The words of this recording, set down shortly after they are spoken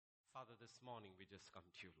this morning we just come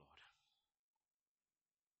to you, Lord.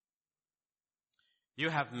 You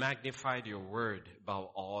have magnified your word above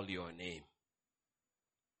all your name.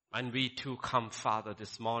 And we too come, Father,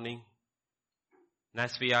 this morning. And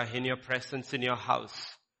as we are in your presence, in your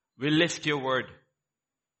house, we lift your word,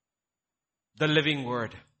 the living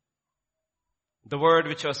word, the word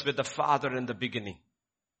which was with the Father in the beginning,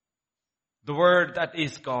 the word that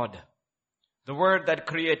is God, the word that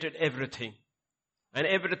created everything, and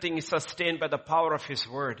everything is sustained by the power of his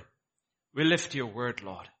word. We lift your word,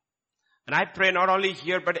 Lord. And I pray not only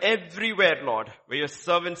here, but everywhere, Lord, where your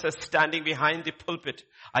servants are standing behind the pulpit.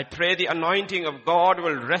 I pray the anointing of God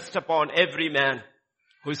will rest upon every man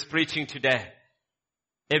who is preaching today.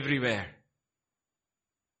 Everywhere.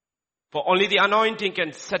 For only the anointing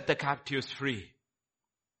can set the captives free.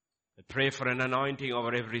 I pray for an anointing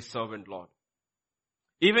over every servant, Lord.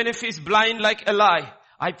 Even if he's blind like Eli,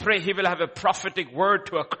 I pray he will have a prophetic word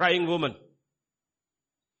to a crying woman.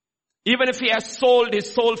 Even if he has sold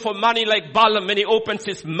his soul for money like Balaam, when he opens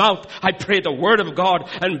his mouth, I pray the word of God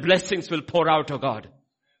and blessings will pour out, oh God.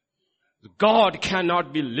 God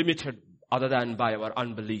cannot be limited other than by our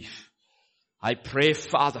unbelief. I pray,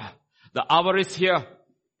 Father, the hour is here.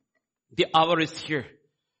 The hour is here.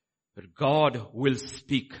 But God will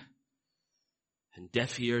speak and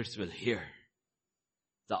deaf ears will hear.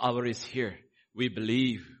 The hour is here. We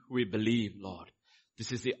believe, Lord.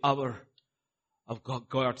 This is the hour of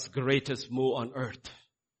God's greatest move on earth.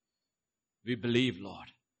 We believe, Lord.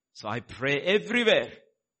 So I pray everywhere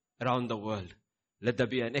around the world, let there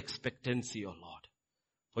be an expectancy, O Lord.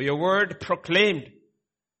 For your word proclaimed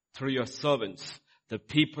through your servants, the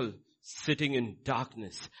people sitting in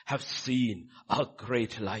darkness have seen a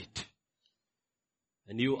great light.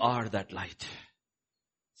 And you are that light.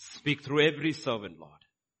 Speak through every servant, Lord.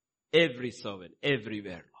 Every servant,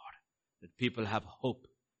 everywhere, Lord. That people have hope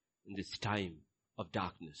in this time of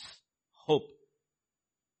darkness. Hope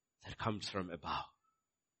that comes from above.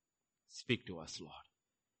 Speak to us, Lord.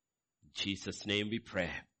 In Jesus' name we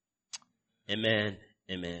pray. Amen,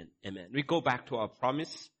 amen, amen. We go back to our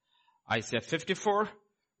promise. Isaiah 54,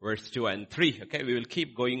 verse 2 and 3. Okay, we will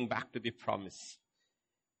keep going back to the promise.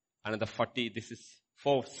 Another 40, this is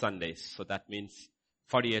 4 Sundays. So that means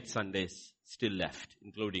 48 Sundays still left,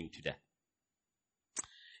 including today.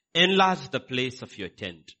 Enlarge the place of your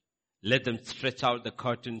tent. Let them stretch out the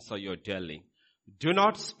curtains of your dwelling. Do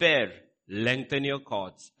not spare, lengthen your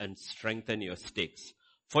cords and strengthen your stakes.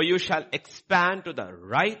 For you shall expand to the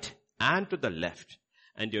right and to the left,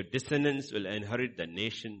 and your descendants will inherit the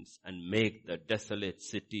nations and make the desolate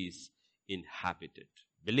cities inhabited.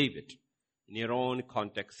 Believe it. In your own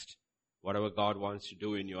context, whatever God wants to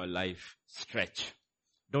do in your life, stretch.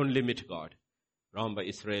 Don't limit God. Remember,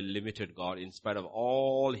 Israel limited God in spite of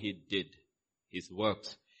all he did, his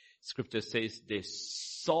works. Scripture says they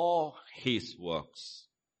saw his works,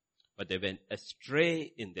 but they went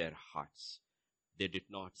astray in their hearts. They did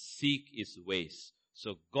not seek his ways.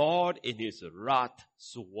 So God in his wrath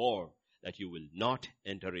swore that you will not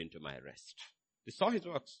enter into my rest. They saw his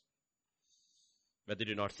works, but they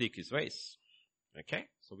did not seek his ways. Okay?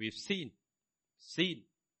 So we've seen,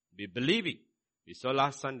 we're believing. We saw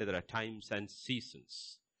last Sunday there are times and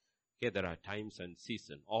seasons. Okay, there are times and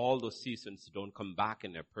seasons. All those seasons don't come back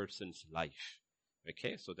in a person's life.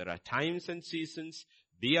 Okay, so there are times and seasons.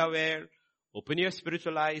 Be aware. Open your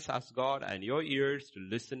spiritual eyes, ask God, and your ears to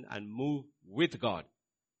listen and move with God.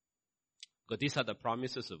 Because these are the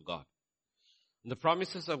promises of God. And the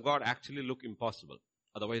promises of God actually look impossible.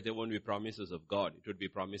 Otherwise, they won't be promises of God. It would be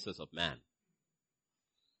promises of man.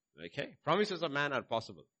 Okay, promises of man are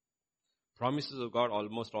possible. Promises of God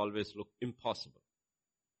almost always look impossible.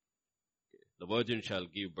 The virgin shall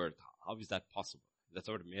give birth. How is that possible? That's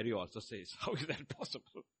what Mary also says. How is that possible?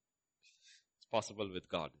 It's possible with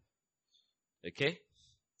God. Okay?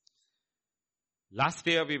 Last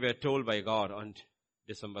year we were told by God on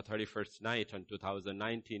December 31st night on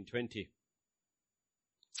 2019-20,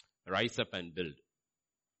 rise up and build.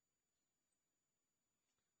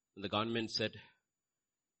 And the government said,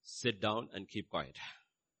 sit down and keep quiet.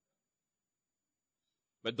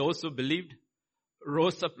 But those who believed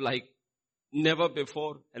rose up like never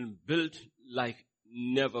before and built like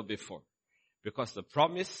never before. Because the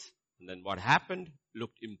promise and then what happened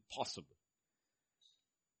looked impossible.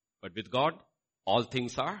 But with God, all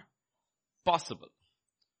things are possible.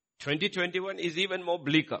 2021 is even more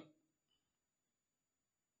bleaker.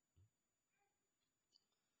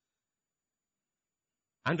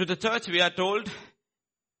 And to the church we are told,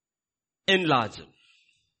 enlarge.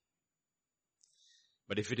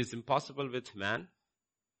 But if it is impossible with man,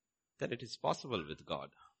 then it is possible with God.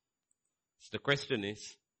 So the question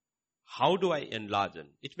is, How do I enlarge?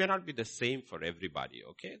 It may not be the same for everybody,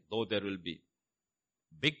 okay? Though there will be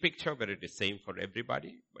big picture where it is same for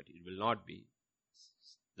everybody, but it will not be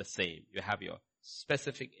the same. You have your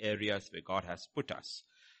specific areas where God has put us.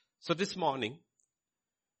 So this morning,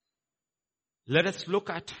 let us look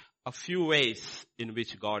at a few ways in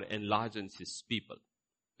which God enlarges his people.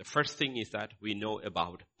 The first thing is that we know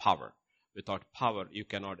about power. Without power, you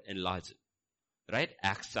cannot enlarge it. Right?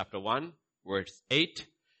 Acts chapter 1, verse 8.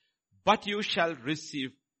 But you shall receive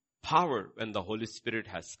power when the Holy Spirit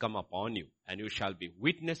has come upon you, and you shall be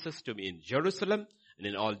witnesses to me in Jerusalem and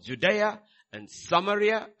in all Judea and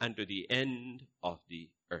Samaria and to the end of the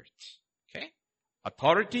earth. Okay?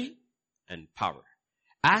 Authority and power.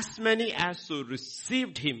 As many as who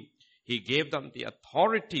received him, he gave them the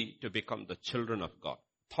authority to become the children of God.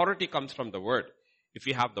 Authority comes from the word. If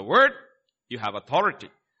you have the word, you have authority.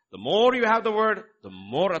 The more you have the word, the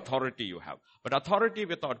more authority you have. But authority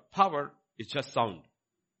without power is just sound.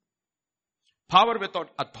 Power without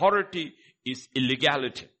authority is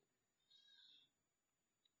illegality.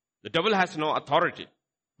 The devil has no authority,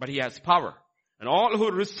 but he has power. And all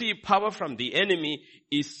who receive power from the enemy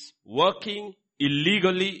is working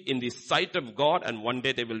illegally in the sight of God, and one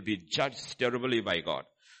day they will be judged terribly by God.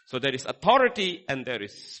 So there is authority and there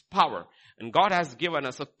is power. And God has given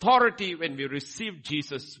us authority. When we received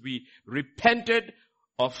Jesus, we repented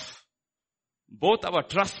of both our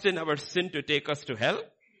trust in our sin to take us to hell,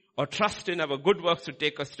 or trust in our good works to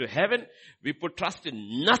take us to heaven. We put trust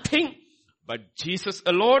in nothing but Jesus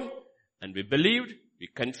alone, and we believed, we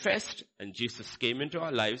confessed, and Jesus came into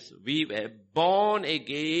our lives. We were born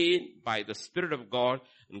again by the Spirit of God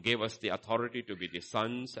and gave us the authority to be the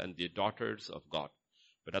sons and the daughters of God.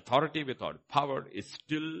 But authority without power is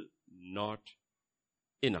still not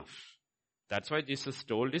enough. That's why Jesus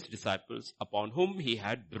told his disciples, upon whom he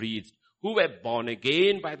had breathed, who were born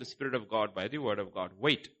again by the Spirit of God, by the word of God,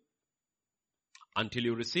 wait until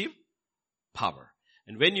you receive power.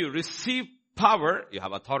 And when you receive power, you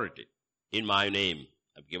have authority. In my name,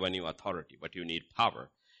 I've given you authority, but you need power.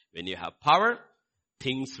 When you have power,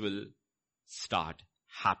 things will start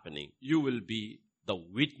happening. You will be the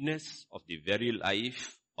witness of the very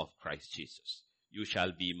life of Christ Jesus. You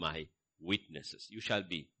shall be my witnesses. You shall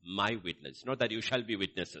be my witness. Not that you shall be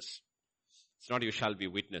witnesses. It's not you shall be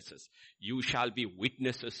witnesses. You shall be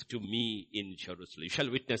witnesses to me in Jerusalem. You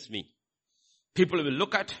shall witness me. People will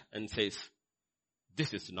look at and say,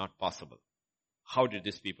 this is not possible. How did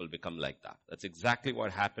these people become like that? That's exactly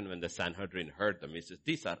what happened when the Sanhedrin heard them. He says,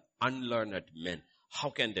 these are unlearned men. How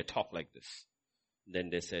can they talk like this? Then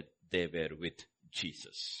they said they were with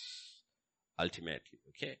Jesus. Ultimately,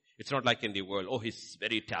 okay? It's not like in the world, oh, he's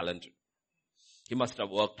very talented. He must have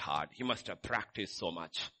worked hard. He must have practiced so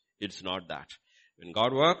much. It's not that. When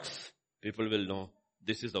God works, people will know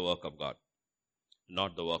this is the work of God,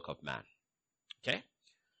 not the work of man. Okay?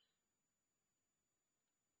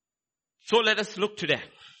 So let us look today.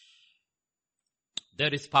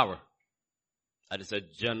 There is power. That is a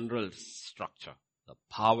general structure. The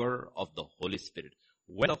power of the Holy Spirit.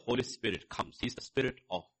 When the Holy Spirit comes, He's the Spirit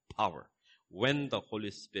of power. When the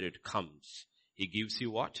Holy Spirit comes, He gives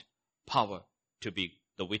you what? Power to be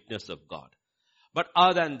the witness of God. But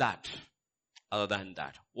other than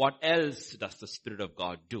that, what else does the Spirit of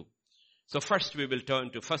God do? So first we will turn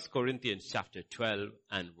to 1 Corinthians chapter 12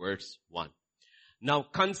 and verse 1. Now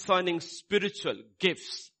concerning spiritual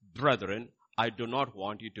gifts, brethren, I do not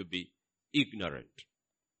want you to be ignorant.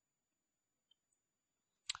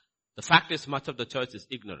 The fact is, much of the church is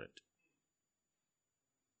ignorant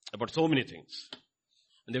about so many things.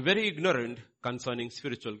 And they're very ignorant concerning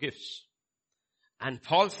spiritual gifts. And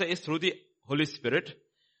Paul says through the Holy Spirit,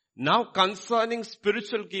 now concerning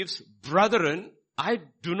spiritual gifts, brethren, I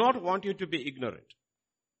do not want you to be ignorant.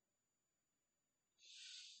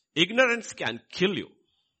 Ignorance can kill you.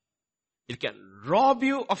 It can rob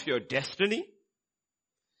you of your destiny.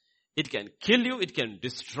 It can kill you. It can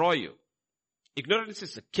destroy you. Ignorance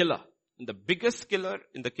is a killer. And the biggest killer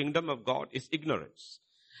in the kingdom of God is ignorance.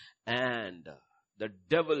 And the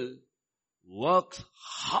devil works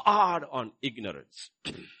hard on ignorance.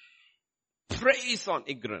 Preys on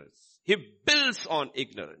ignorance. He builds on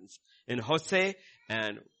ignorance. In Hosea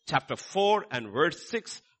and chapter 4 and verse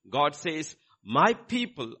 6, God says, my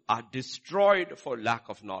people are destroyed for lack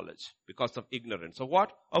of knowledge because of ignorance. So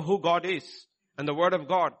what? Of who God is and the word of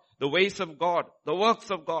God, the ways of God, the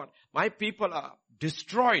works of God. My people are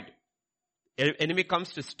destroyed. Enemy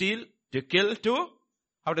comes to steal, to kill, to,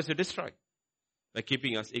 how does he destroy? By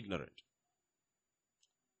keeping us ignorant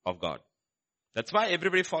of God. That's why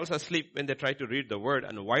everybody falls asleep when they try to read the word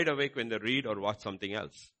and wide awake when they read or watch something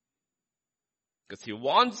else. Because he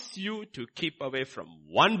wants you to keep away from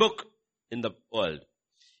one book in the world.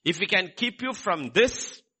 If he can keep you from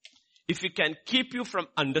this, if he can keep you from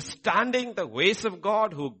understanding the ways of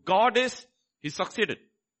God, who God is, he succeeded.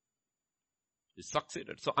 He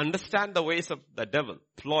succeeded. So understand the ways of the devil,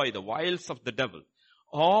 ploy, the wiles of the devil.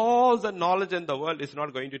 All the knowledge in the world is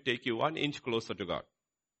not going to take you 1 inch closer to God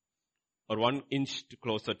or 1 inch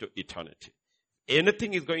closer to eternity.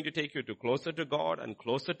 Anything is going to take you to closer to God and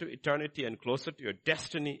closer to eternity and closer to your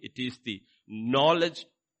destiny. It is the knowledge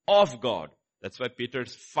of God. That's why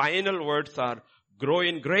Peter's final words are grow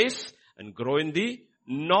in grace and grow in the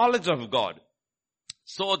knowledge of God.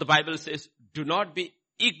 So the Bible says, do not be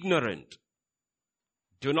ignorant.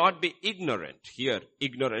 Do not be ignorant. Here,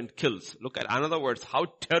 ignorant kills. Look at, in other words, how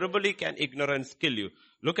terribly can ignorance kill you?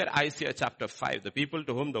 Look at Isaiah chapter 5. The people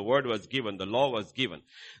to whom the word was given, the law was given.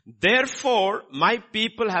 Therefore, my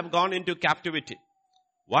people have gone into captivity.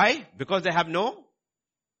 Why? Because they have no.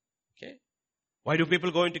 Okay. Why do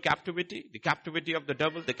people go into captivity? The captivity of the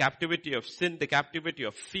devil, the captivity of sin, the captivity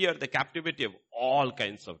of fear, the captivity of all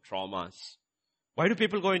kinds of traumas. Why do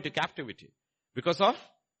people go into captivity? Because of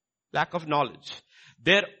lack of knowledge.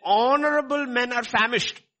 Their honorable men are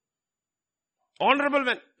famished. Honorable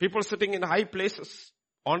men, people sitting in high places,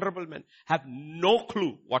 honorable men, have no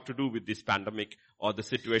clue what to do with this pandemic or the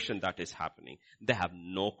situation that is happening. They have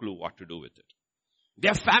no clue what to do with it. They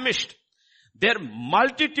are famished. Their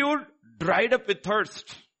multitude dried up with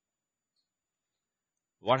thirst.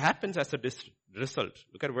 What happens as a result?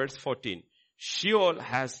 Look at verse 14. Sheol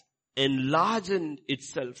has enlarged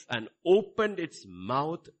itself and opened its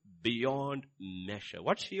mouth beyond measure.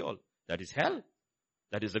 What Sheol? That is hell.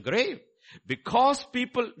 That is the grave. Because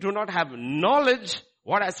people do not have knowledge,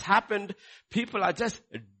 what has happened, people are just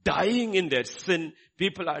dying in their sin.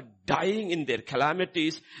 People are dying in their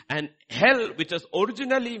calamities. And hell, which was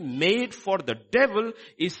originally made for the devil,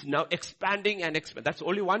 is now expanding and expanding. That's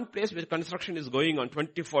only one place where construction is going on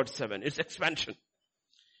 24/7. It's expansion.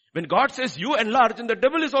 When God says you enlarge, and the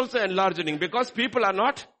devil is also enlarging because people are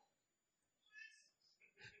not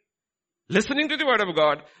listening to the word of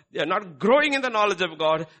God. They are not growing in the knowledge of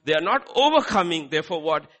God. They are not overcoming. Therefore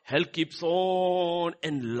what? Hell keeps on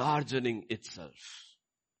enlarging itself.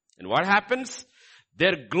 And what happens?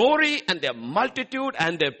 Their glory and their multitude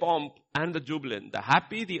and their pomp and the jubilant, the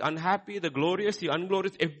happy, the unhappy, the glorious, the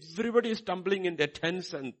unglorious, everybody is tumbling in their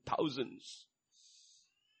tens and thousands.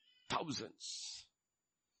 Thousands.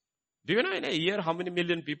 Do you know in a year how many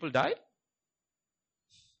million people die?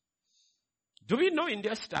 Do we know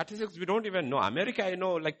India's statistics? We don't even know. America, I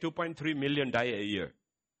know like 2.3 million die a year.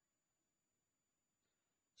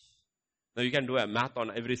 Now you can do a math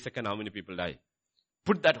on every second how many people die.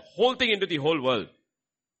 Put that whole thing into the whole world.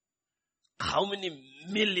 How many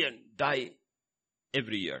million die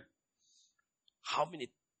every year? How many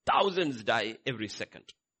thousands die every second?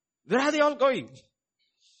 Where are they all going?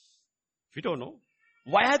 We don't know.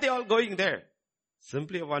 Why are they all going there?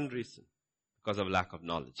 Simply one reason. Because of lack of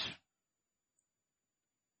knowledge.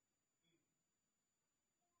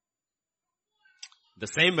 The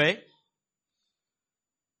same way,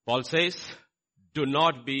 Paul says, do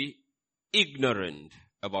not be ignorant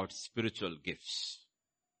about spiritual gifts.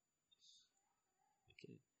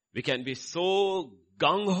 Okay. We can be so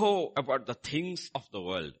gung-ho about the things of the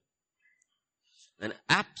world and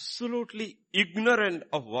absolutely ignorant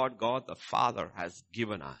of what God the Father has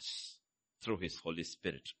given us through His Holy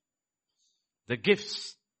Spirit. The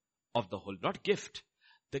gifts of the Holy, not gift,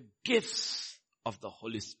 the gifts of the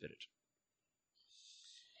Holy Spirit.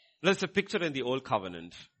 There's a picture in the Old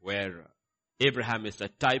Covenant where Abraham is a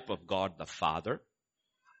type of God the Father.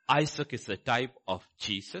 Isaac is a type of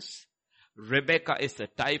Jesus. Rebecca is a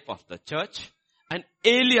type of the church. And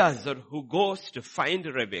Eliezer, who goes to find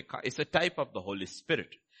Rebecca, is a type of the Holy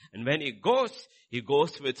Spirit. And when he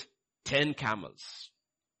goes with 10 camels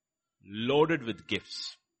loaded with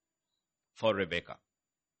gifts for Rebecca.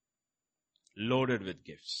 Loaded with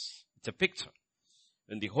gifts. It's a picture.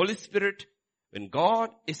 When the Holy Spirit, when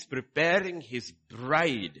God is preparing His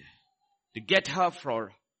bride to get her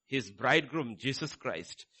for His bridegroom, Jesus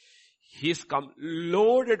Christ, He's come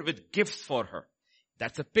loaded with gifts for her.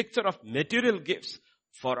 That's a picture of material gifts.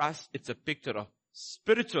 For us, it's a picture of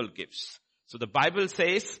spiritual gifts. So the Bible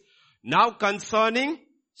says, now concerning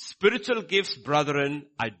spiritual gifts, brethren,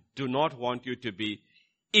 I do not want you to be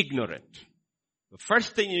ignorant. The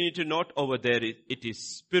first thing you need to note over there is, it is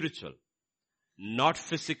spiritual, not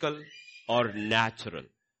physical or natural.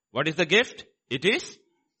 What is the gift? It is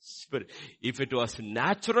spirit. If it was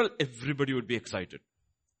natural, everybody would be excited.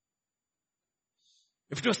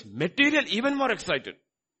 If it was material, even more excited.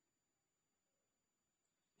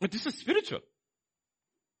 But this is spiritual.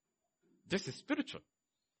 This is spiritual.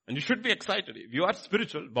 And you should be excited. If you are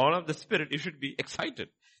spiritual, born of the Spirit, you should be excited.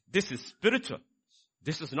 This is spiritual.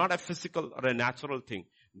 This is not a physical or a natural thing.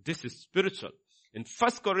 This is spiritual. In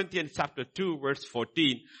 1 Corinthians chapter 2 verse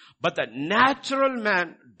 14, but the natural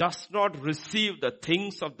man does not receive the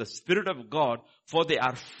things of the Spirit of God, for they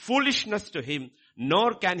are foolishness to him,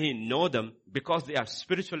 nor can he know them because they are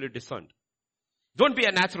spiritually discerned. Don't be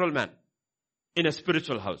a natural man in a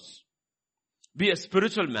spiritual house. Be a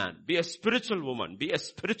spiritual man. Be a spiritual woman. Be a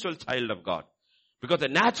spiritual child of God. Because the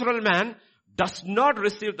natural man does not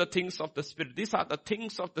receive the things of the Spirit. These are the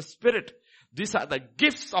things of the Spirit. These are the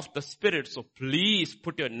gifts of the Spirit. So please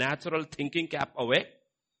put your natural thinking cap away.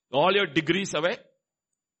 All your degrees away.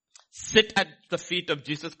 Sit at the feet of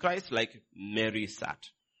Jesus Christ like Mary sat.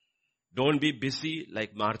 Don't be busy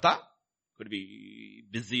like Martha. Could be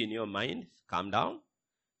busy in your mind. Calm down.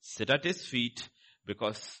 Sit at his feet,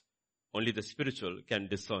 because only the spiritual can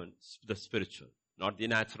discern the spiritual, not the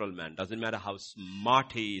natural man. Doesn't matter how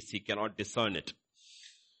smart he is, he cannot discern it.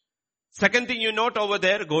 Second thing you note over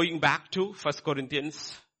there, going back to 1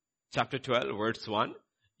 Corinthians chapter 12, verse 1,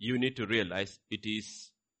 you need to realize it is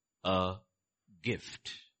a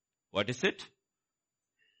gift. What is it?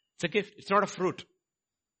 It's a gift. It's not a fruit.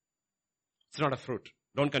 It's not a fruit.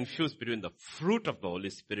 Don't confuse between the fruit of the Holy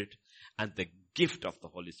Spirit and the gift of the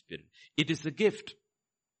Holy Spirit. It is a gift.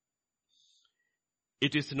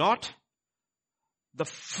 It is not the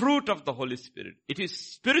fruit of the Holy Spirit. It is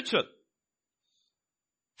spiritual,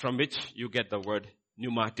 from which you get the word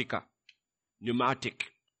pneumatica. Pneumatic.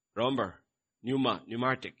 Remember,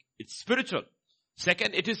 pneumatic. It's spiritual.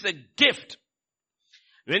 Second, it is a gift.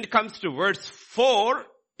 When it comes to verse 4,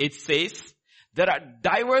 it says, there are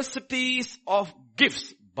diversities of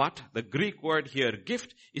gifts. But the Greek word here,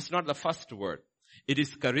 gift, is not the first word. It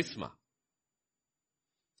is charisma.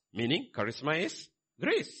 Meaning, charisma is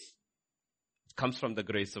grace. It comes from the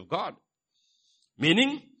grace of God.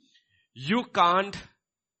 Meaning, you can't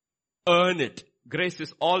earn it. Grace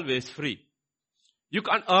is always free. You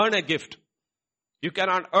can't earn a gift. You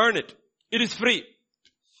cannot earn it. It is free.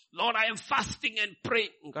 Lord, I am fasting and praying.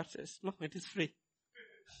 God says, no, it is free.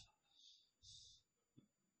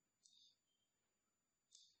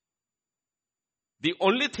 The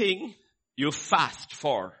only thing you fast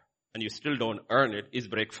for, and you still don't earn it, is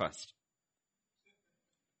breakfast.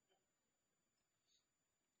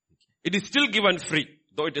 It is still given free,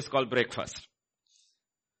 though it is called breakfast.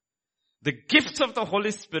 The gifts of the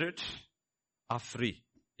Holy Spirit are free.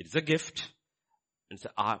 It is a gift. It's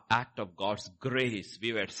an act of God's grace.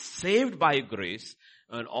 We were saved by grace,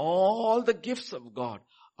 and all the gifts of God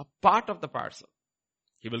are part of the parcel.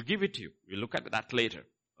 He will give it to you. We'll look at that later.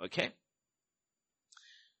 Okay?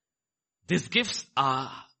 These gifts are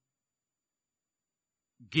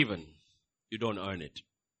given. You don't earn it.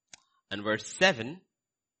 And verse 7,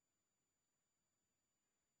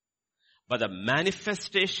 but the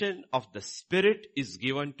manifestation of the Spirit is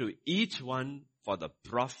given to each one for the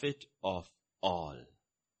profit of all.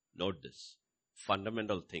 Note this.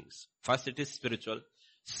 Fundamental things. First, it is spiritual.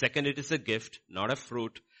 Second, it is a gift, not a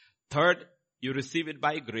fruit. Third, you receive it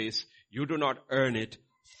by grace. You do not earn it.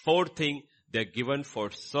 Fourth thing, they're given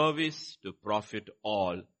for service to profit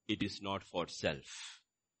all. It is not for self.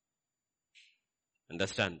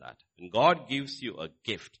 Understand that. When God gives you a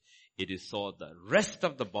gift, it is so the rest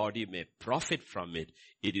of the body may profit from it.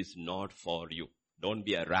 It is not for you. Don't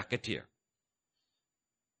be a racketeer.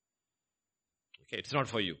 Okay, it's not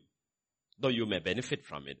for you. Though you may benefit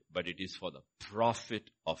from it, but it is for the profit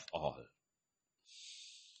of all.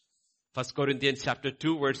 1 Corinthians chapter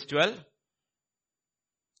 2 verse 12.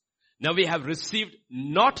 Now we have received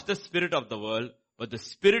not the spirit of the world, but the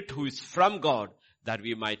Spirit who is from God, that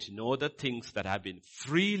we might know the things that have been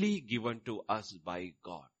freely given to us by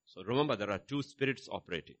God. So remember, there are two spirits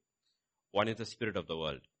operating. One is the spirit of the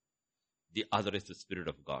world. The other is the Spirit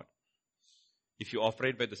of God. If you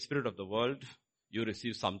operate by the spirit of the world, you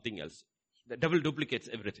receive something else. The devil duplicates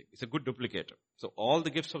everything. It's a good duplicator. So all the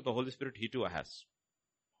gifts of the Holy Spirit he too has.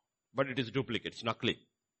 But it is duplicate. It's knuckly.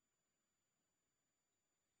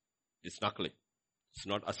 It's knuckly. It's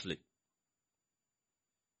not asli.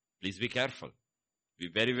 Please be careful. Be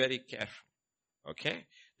very, very careful. Okay?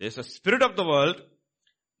 There's a spirit of the world.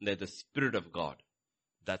 And there's the Spirit of God.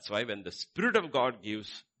 That's why when the Spirit of God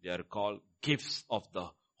gives, they are called gifts of the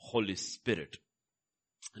Holy Spirit.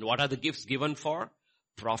 And what are the gifts given for?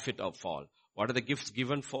 Profit of all. What are the gifts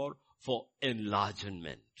given for? For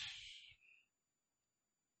enlargement.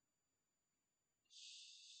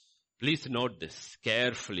 Please note this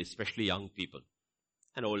carefully, especially young people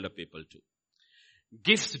and older people too.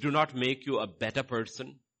 Gifts do not make you a better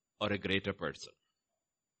person or a greater person.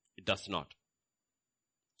 It does not.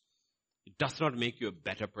 It does not make you a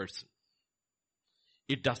better person.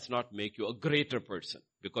 It does not make you a greater person.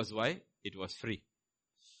 Because why? It was free.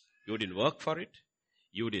 You didn't work for it.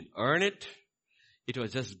 You didn't earn it. It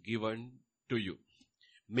was just given to you.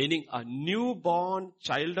 Meaning a newborn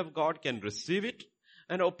child of God can receive it.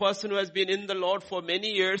 And a person who has been in the Lord for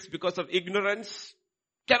many years because of ignorance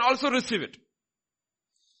can also receive it.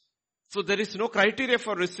 So there is no criteria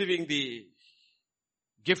for receiving the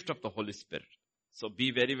gift of the Holy Spirit. So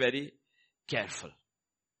be very, very careful.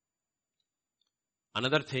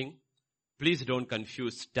 Another thing, please don't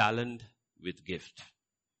confuse talent with gift.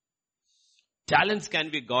 Talents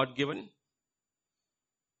can be God-given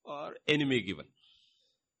or enemy-given.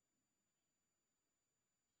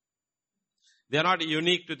 They are not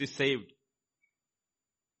unique to the saved.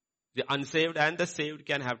 The unsaved and the saved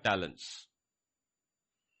can have talents.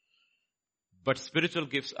 But spiritual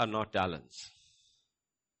gifts are not talents.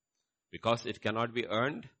 Because it cannot be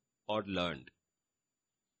earned or learned.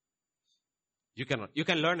 You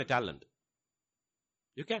can learn a talent.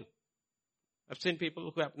 You can. I've seen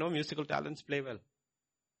people who have no musical talents play well.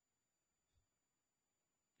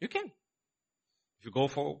 You can. If you go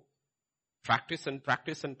for practice and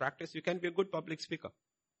practice and practice, you can be a good public speaker.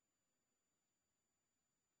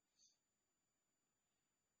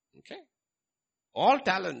 Okay? All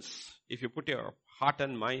talents, if you put your heart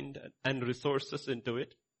and mind and resources into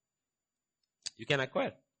it, you can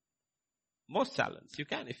acquire. Most talents, you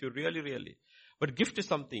can if you really. But gift is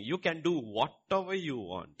something, you can do whatever you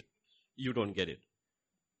want. You don't get it.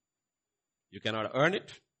 You cannot earn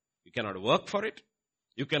it. You cannot work for it.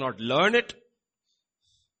 You cannot learn it.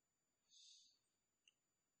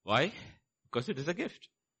 Why? Because it is a gift.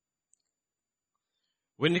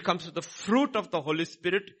 When it comes to the fruit of the Holy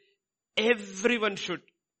Spirit, everyone should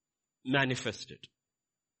manifest it.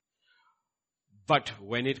 But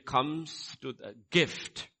when it comes to the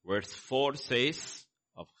gift, verse 4 says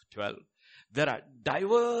of 12, there are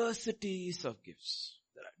diversities of gifts.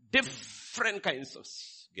 There are different kinds of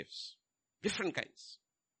gifts. Different kinds.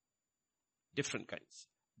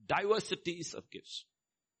 Diversities of gifts.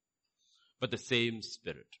 But the same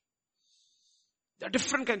Spirit. There are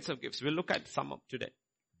different kinds of gifts. We'll look at some of today.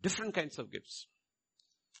 Different kinds of gifts.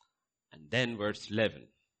 And then verse 11.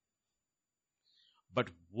 But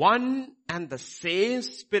one and the same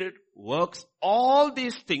Spirit works all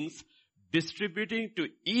these things, distributing to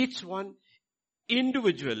each one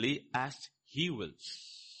individually as He wills.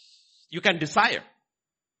 You can desire,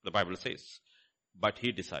 the Bible says, but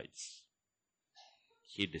He decides.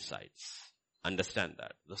 He decides. Understand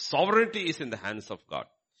that. The sovereignty is in the hands of God.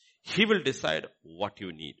 He will decide what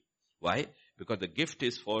you need. Why? Because the gift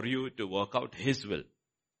is for you to work out His will.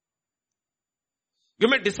 You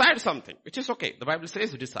may decide something, which is okay. The Bible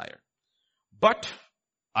says desire. But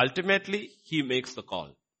ultimately, He makes the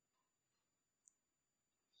call.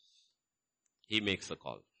 He makes the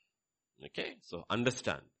call. Okay? So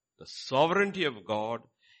understand the sovereignty of God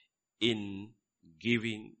in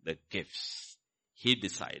giving the gifts. He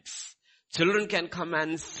decides. Children can come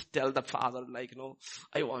and tell the father like,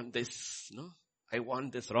 I want this, I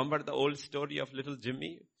want this. Remember the old story of little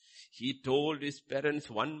Jimmy? He told his parents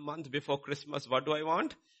 1 month before Christmas, what do I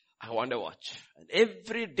want? I want a watch. And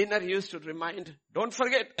every dinner he used to remind, don't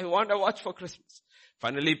forget, I want a watch for Christmas.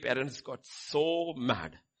 Finally, parents got so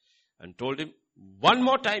mad and told him, one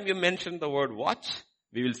more time you mention the word watch,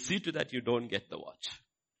 we will see to that you don't get the watch.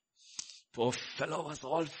 Poor fellow was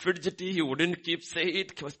all fidgety. He wouldn't keep saying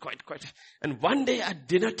it. He was quite. And one day at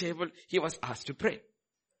dinner table, he was asked to pray.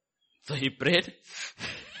 So he prayed.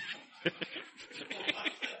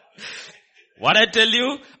 What I tell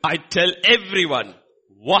you, I tell everyone,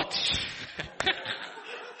 watch.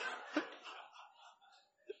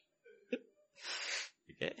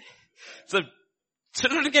 Okay. So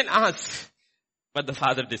children can ask, but the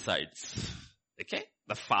Father decides. Okay.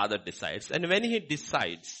 The Father decides. And when He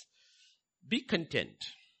decides, be content.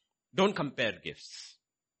 Don't compare gifts.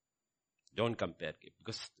 Don't compare gifts.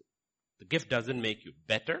 Because the gift doesn't make you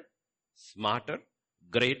better, smarter,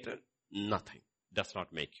 greater, nothing. Does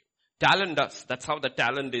not make you. Talent does. That's how the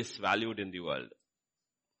talent is valued in the world.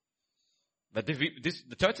 But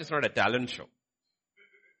the church is not a talent show.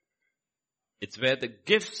 It's where the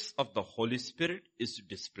gifts of the Holy Spirit is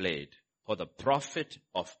displayed for the profit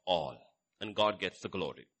of all. And God gets the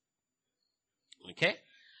glory. Okay?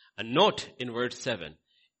 And note in verse 7,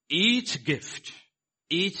 each gift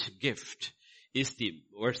is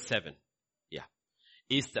verse 7,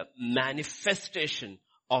 is the manifestation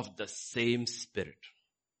of the same Spirit.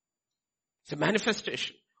 It's a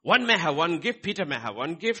manifestation. One may have one gift, Peter may have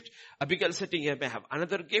one gift, Abigail sitting here may have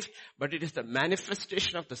another gift, but it is the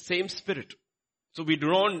manifestation of the same Spirit. So we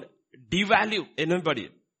don't devalue anybody.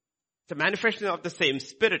 It's a manifestation of the same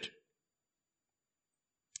Spirit.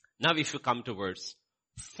 Now if you come to verse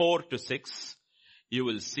 4 to 6, you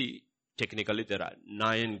will see technically there are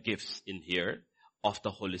 9 gifts in here of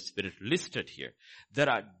the Holy Spirit listed here. There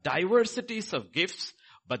are diversities of gifts,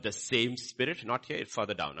 but the same Spirit, not here,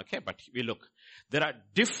 further down, okay? But we look. There are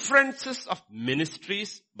differences of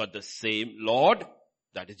ministries, but the same Lord,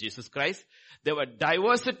 that is Jesus Christ. There were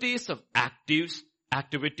diversities of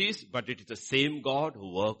activities, but it is the same God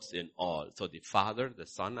who works in all. So the Father, the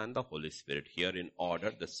Son, and the Holy Spirit here in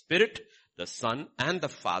order. The Spirit, the Son, and the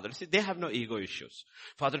Father. See, they have no ego issues.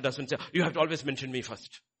 Father doesn't say, you have to always mention me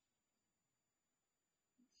first.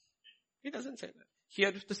 He doesn't say that.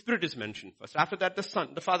 Here the Spirit is mentioned first. After that the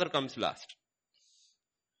Son, the Father comes last.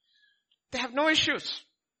 They have no issues.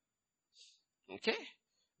 Okay?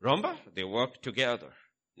 Remember? They work together.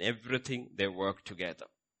 In everything they work together.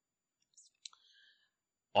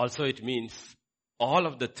 Also it means all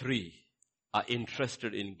of the 3 are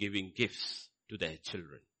interested in giving gifts to their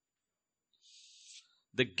children.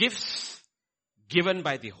 The gifts given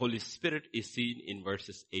by the Holy Spirit is seen in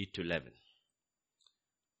verses 8 to 11.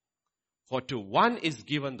 For to one is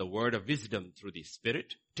given the word of wisdom through the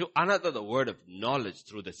Spirit, to another the word of knowledge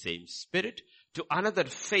through the same Spirit, to another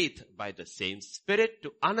faith by the same Spirit,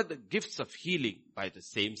 to another gifts of healing by the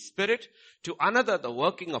same Spirit, to another the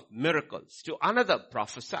working of miracles, to another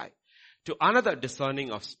prophesy, to another discerning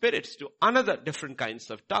of spirits, to another different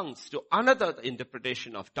kinds of tongues, to another the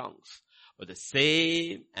interpretation of tongues. But the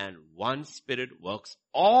same and one Spirit works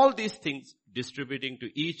all these things, distributing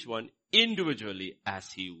to each one individually as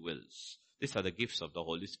He wills. These are the gifts of the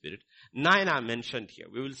Holy Spirit. 9 are mentioned here.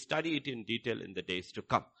 We will study it in detail in the days to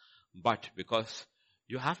come. But because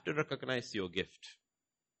you have to recognize your gift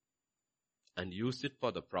and use it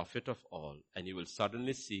for the profit of all, and you will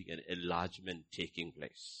suddenly see an enlargement taking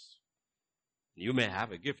place. You may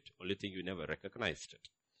have a gift, only thing you never recognized it.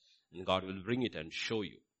 And God will bring it and show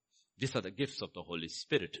you. These are the gifts of the Holy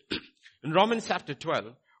Spirit. In Romans chapter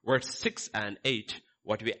 12, verse 6 and 8,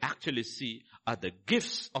 what we actually see are the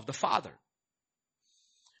gifts of the Father.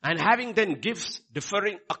 And having then gifts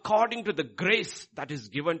differing according to the grace that is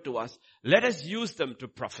given to us, let us use them to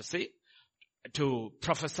prophesy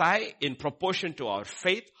in proportion to our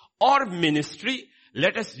faith, or ministry.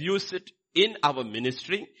 Let us use it in our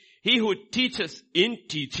ministry. He who teaches in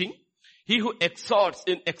teaching, he who exhorts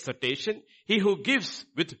in exhortation, he who gives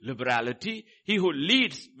with liberality, he who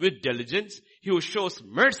leads with diligence, he who shows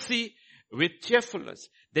mercy with cheerfulness.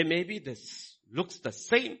 They may be this looks the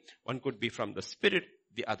same. One could be from the Spirit,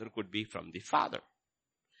 the other could be from the Father.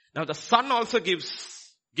 Now the Son also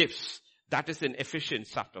gives gifts. That is in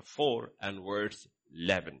Ephesians chapter 4 and verse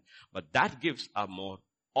 11. But that gifts are more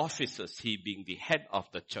officers, he being the head of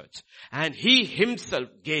the church. And he himself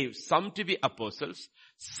gave some to be apostles,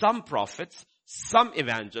 some prophets, some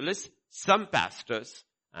evangelists, some pastors,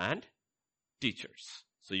 and teachers.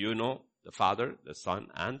 So you know the Father, the Son,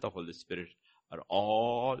 and the Holy Spirit are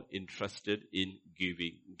all interested in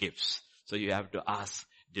giving gifts. So you have to ask,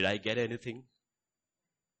 did I get anything?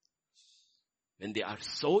 When they are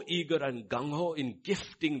so eager and gung-ho in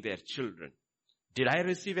gifting their children, did I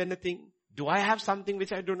receive anything? Do I have something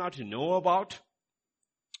which I do not know about?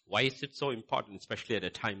 Why is it so important, especially at a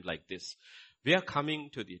time like this? We are coming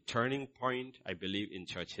to the turning point, I believe, in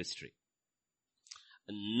church history.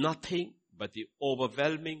 And nothing but the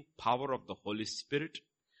overwhelming power of the Holy Spirit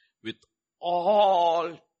with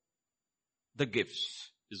all the gifts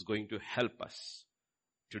is going to help us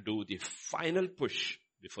to do the final push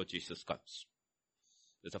before Jesus comes.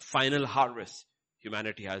 There's a final harvest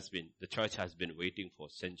the church has been waiting for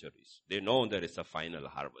centuries. They know there is a final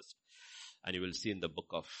harvest. And you will see in the book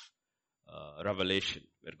of Revelation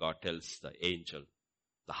where God tells the angel,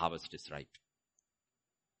 the harvest is ripe.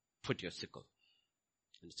 Put your sickle.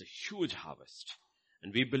 And it's a huge harvest.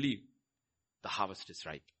 And we believe the harvest is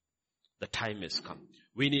ripe. The time has come.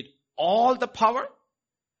 We need all the power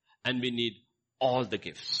and we need all the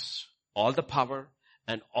gifts. All the power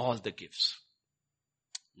and all the gifts.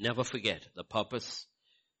 Never forget, the purpose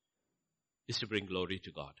is to bring glory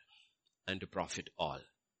to God and to profit all.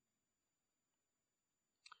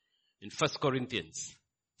 In 1 Corinthians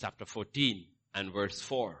chapter 14 and verse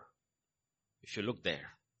 4, if you look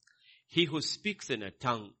there, he who speaks in a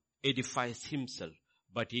tongue edifies himself,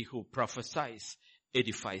 but he who prophesies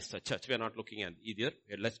edifies the church. We are not looking at either.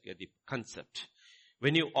 Let's get the concept.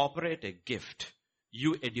 When you operate a gift,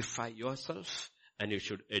 you edify yourself and you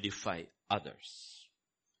should edify others.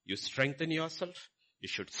 You strengthen yourself, you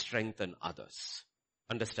should strengthen others.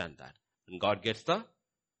 Understand that. And God gets the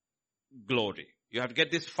glory. You have to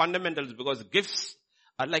get these fundamentals because gifts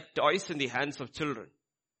are like toys in the hands of children.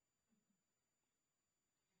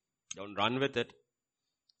 Don't run with it.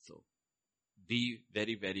 So be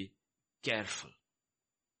very, very careful.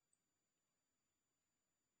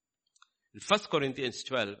 In 1 Corinthians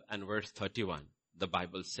 12 and verse 31, the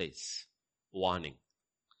Bible says, warning.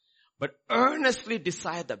 But earnestly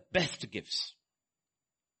desire the best gifts.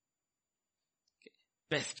 Okay.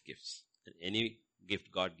 Best gifts. And any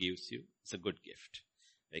gift God gives you, it's a good gift.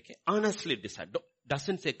 Okay. Earnestly desire.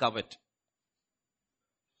 Doesn't say covet.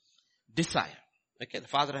 Desire. Okay. The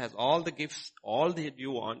Father has all the gifts, all that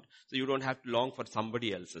you want, so you don't have to long for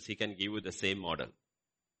somebody else's. He can give you the same model.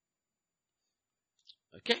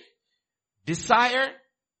 Okay. Desire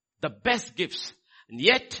the best gifts. And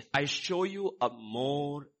yet I show you a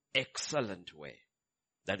more excellent way.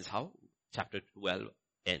 That is how chapter 12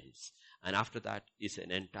 ends. And after that is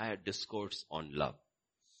an entire discourse on love.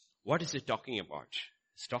 What is it talking about?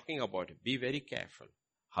 It's talking about be very careful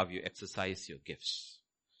how you exercise your gifts.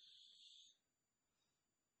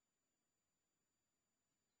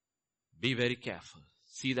 Be very careful.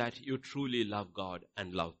 See that you truly love God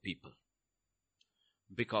and love people.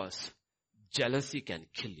 Because jealousy can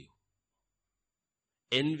kill you.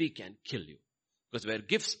 Envy can kill you. Because where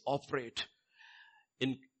gifts operate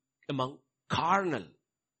among carnal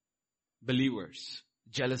believers,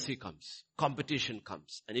 jealousy comes, competition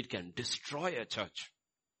comes, and it can destroy a church.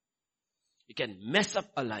 It can mess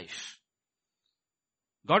up a life.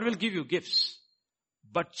 God will give you gifts,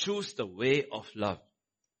 but choose the way of love.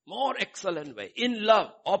 More excellent way. In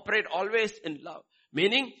love. Operate always in love.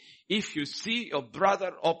 Meaning, if you see your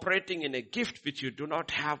brother operating in a gift which you do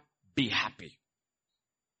not have, be happy.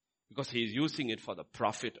 Because he is using it for the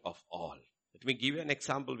profit of all. Let me give you an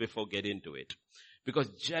example before I get into it. Because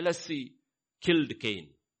jealousy killed Cain,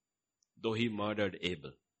 though he murdered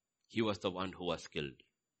Abel. He was the one who was killed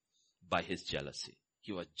by his jealousy.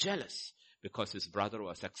 He was jealous because his brother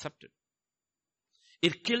was accepted.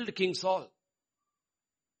 It killed King Saul.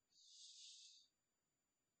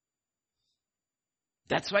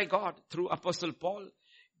 That's why God, through Apostle Paul,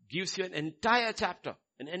 gives you an entire chapter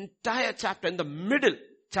in the middle.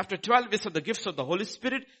 Chapter 12 is of the gifts of the Holy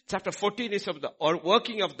Spirit. Chapter 14 is of the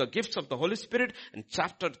working of the gifts of the Holy Spirit. And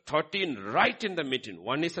chapter 13 right in the middle.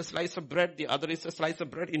 One is a slice of bread. The other is a slice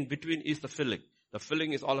of bread. In between is the filling. The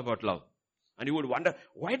filling is all about love. And you would wonder,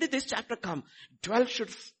 why did this chapter come?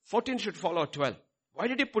 14 should follow 12. Why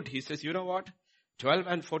did he put? He says, you know what? 12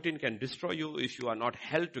 and 14 can destroy you if you are not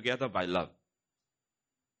held together by love.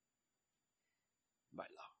 By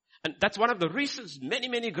love. And that's one of the reasons many,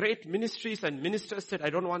 many great ministries and ministers said,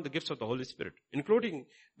 I don't want the gifts of the Holy Spirit. Including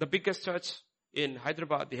the biggest church in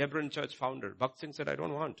Hyderabad, the Hebron church founder. Bhakt Singh said, I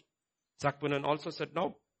don't want. Zakpunan also said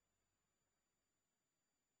no.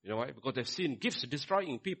 You know why? Because they've seen gifts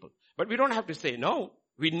destroying people. But we don't have to say no.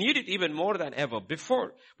 We need it even more than ever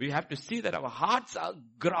before. We have to see that our hearts are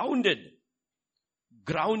grounded.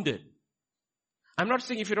 Grounded. I'm not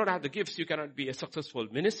saying if you don't have the gifts, you cannot be a successful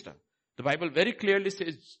minister. The Bible very clearly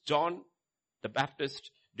says John the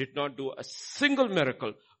Baptist did not do a single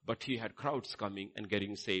miracle, but he had crowds coming and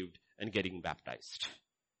getting saved and getting baptized.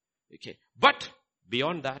 Okay. But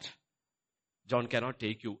beyond that, John cannot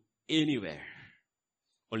take you anywhere.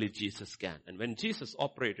 Only Jesus can. And when Jesus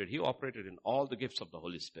operated, he operated in all the gifts of the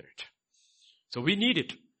Holy Spirit. So we need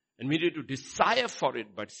it. And we need to desire for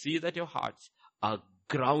it, but see that your hearts are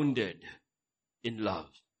grounded in love.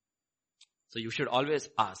 So you should always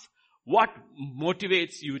ask, what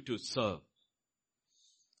motivates you to serve?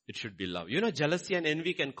 It should be love. You know, jealousy and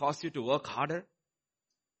envy can cause you to work harder.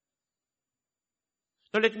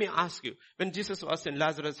 Now let me ask you, when Jesus was in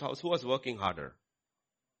Lazarus' house, who was working harder?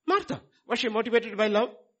 Martha. Was she motivated by love?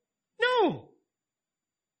 No.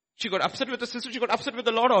 She got upset with the sister, she got upset with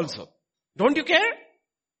the Lord also. Don't you care?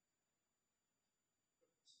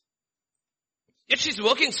 Yet she's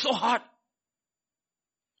working so hard.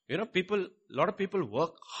 You know, a lot of people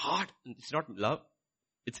work hard. It's not love.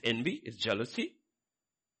 It's envy. It's jealousy.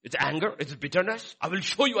 It's anger. It's bitterness. I will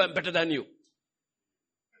show you I'm better than you.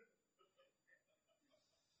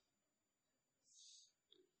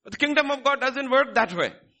 But the kingdom of God doesn't work that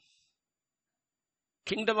way.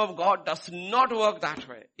 Kingdom of God does not work that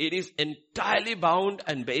way. It is entirely bound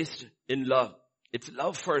and based in love. It's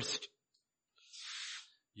love first.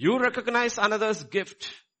 You recognize another's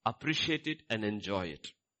gift, appreciate it and enjoy it.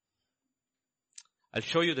 I'll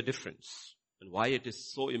show you the difference and why it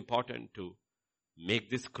is so important to make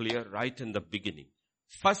this clear right in the beginning.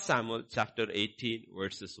 1 Samuel chapter 18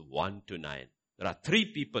 verses 1 to 9. There are three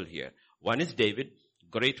people here. One is David,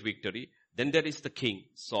 great victory. Then there is the king,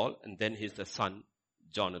 Saul, and then his the son,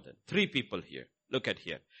 Jonathan. 3 people here. Look at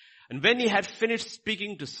here. And when he had finished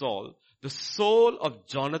speaking to Saul, the soul of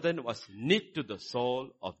Jonathan was knit to the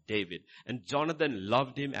soul of David. And Jonathan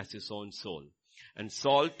loved him as his own soul. And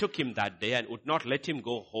Saul took him that day and would not let him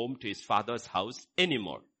go home to his father's house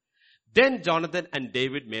anymore. Then Jonathan and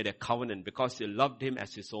David made a covenant because he loved him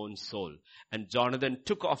as his own soul. And Jonathan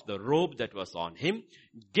took off the robe that was on him,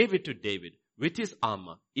 gave it to David with his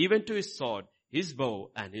armor, even to his sword, his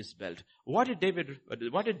bow and his belt. What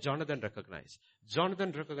did Jonathan recognize?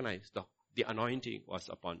 Jonathan recognized the anointing was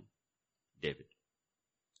upon David.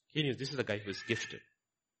 He knew this is the guy who is gifted.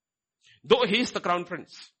 Though he is the crown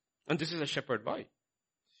prince, and this is a shepherd boy.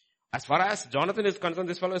 As far as Jonathan is concerned,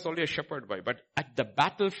 this fellow is only a shepherd boy. But at the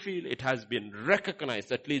battlefield, it has been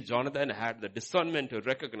recognized. At least Jonathan had the discernment to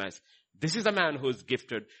recognize, this is the man who is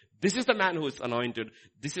gifted. This is the man who is anointed.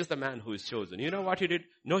 This is the man who is chosen. You know what he did?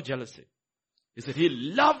 No jealousy. He said he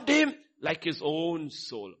loved him like his own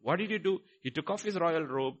soul. What did he do? He took off his royal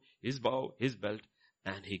robe, his bow, his belt,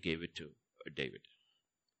 and he gave it to David.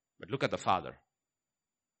 But look at the father.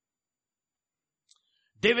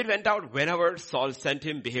 David went out whenever Saul sent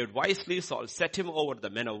him, behaved wisely. Saul set him over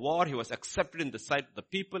the men of war. He was accepted in the sight of the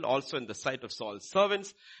people, also in the sight of Saul's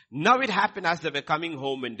servants. Now it happened as they were coming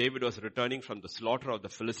home when David was returning from the slaughter of the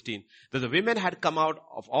Philistine, that the women had come out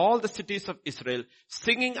of all the cities of Israel,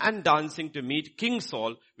 singing and dancing to meet King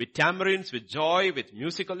Saul with tamarins, with joy, with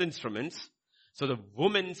musical instruments. So the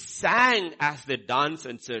women sang as they danced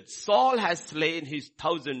and said, Saul has slain his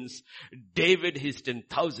thousands, David his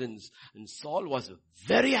 10,000s. And Saul was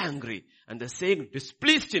very angry, and the saying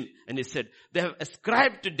displeased him. And he said, they have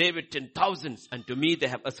ascribed to David 10,000s, and to me they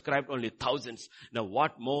have ascribed only thousands. Now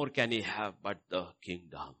what more can he have but the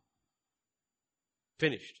kingdom?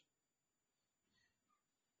 Finished.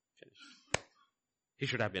 He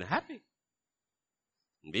should have been happy.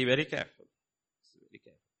 Be very careful.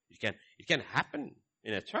 It can happen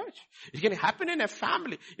in a church. It can happen in a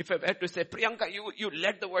family. If I were to say, Priyanka, you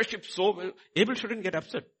led the worship so well, Abel shouldn't get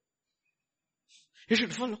upset. He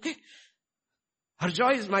should feel, okay, her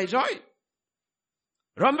joy is my joy.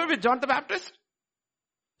 Remember with John the Baptist?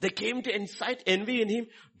 They came to incite envy in him.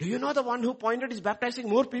 Do you know the one who pointed is baptizing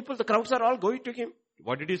more people? The crowds are all going to him.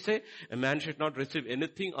 What did he say? A man should not receive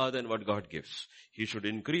anything other than what God gives. He should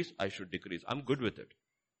increase, I should decrease. I'm good with it.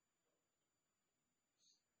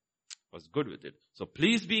 Was good with it. So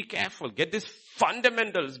please be careful. Get these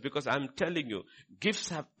fundamentals, because I'm telling you, gifts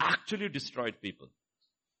have actually destroyed people.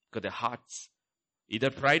 Because their hearts, either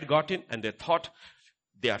pride got in and they thought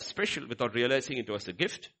they are special without realizing it was a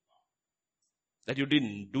gift. That you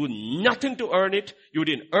didn't do nothing to earn it. You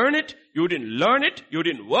didn't earn it. You didn't learn it. You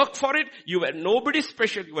didn't work for it. You were nobody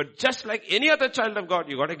special. You were just like any other child of God.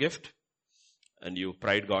 You got a gift and your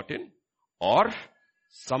pride got in. Or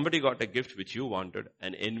somebody got a gift which you wanted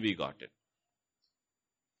and envy got it.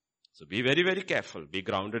 So be very, very careful. Be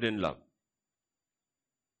grounded in love.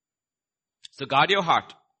 So guard your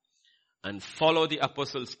heart and follow the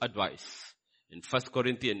apostles' advice. In 1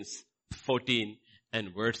 Corinthians 14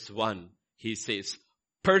 and verse 1, he says,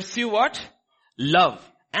 pursue what? Love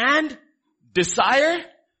and desire.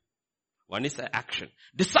 One is the action.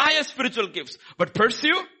 Desire spiritual gifts, but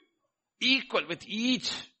pursue equal with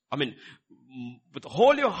each. With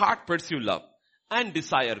all your heart pursue love and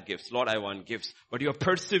desire gifts. Lord, I want gifts, but you're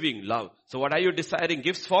pursuing love. So what are you desiring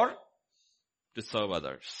gifts for? To serve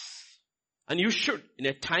others. And you should. In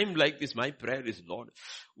a time like this, my prayer is, Lord,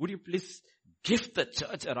 would you please gift the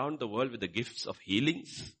church around the world with the gifts of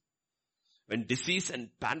healings? When disease and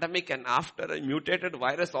pandemic and after a mutated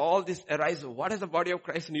virus, all this arise, what does the body of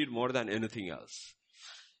Christ need more than anything else?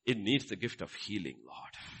 It needs the gift of healing,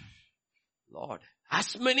 Lord. Lord,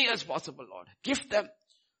 as many as possible, Lord. Give them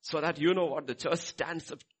so that you know what the church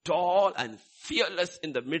stands up tall and fearless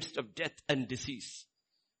in the midst of death and disease.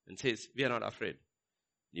 And says, we are not afraid.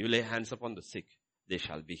 You lay hands upon the sick, they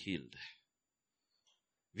shall be healed.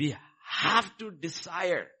 We have to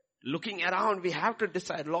desire. Looking around, we have to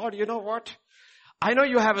decide, Lord, you know what? I know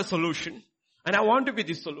you have a solution and I want to be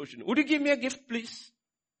this solution. Would you give me a gift, please?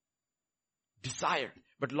 Desire.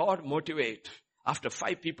 But Lord, motivate. After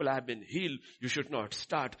 5 people have been healed, you should not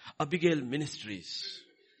start Abigail Ministries.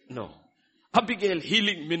 No. Abigail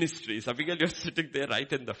Healing Ministries. Abigail, you're sitting there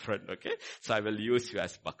right in the front, okay? So I will use you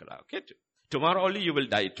as Bakra, okay? Tomorrow only you will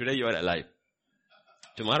die. Today you are alive.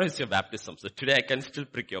 Tomorrow is your baptism. So today I can still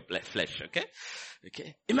prick your flesh, okay?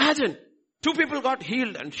 Okay. Imagine 2 people got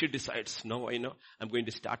healed and she decides, no, I'm going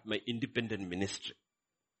to start my independent ministry.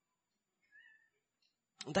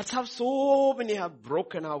 That's how so many have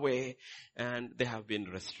broken away and they have been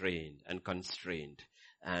restrained and constrained.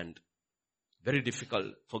 and very difficult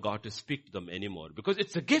for God to speak to them anymore because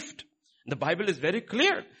it's a gift. The Bible is very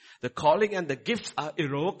clear. The calling and the gifts are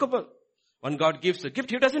irrevocable. When God gives a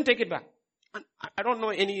gift, He doesn't take it back. And I don't know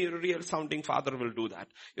any real sounding father will do that.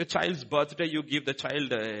 Your child's birthday, you give the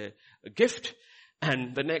child a gift,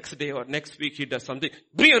 and the next day or next week he does something,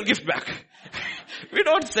 bring your gift back. We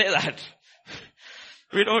don't say that.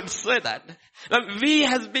 We don't say that. Now, we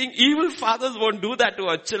as being evil fathers won't do that to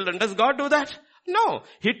our children. Does God do that? No.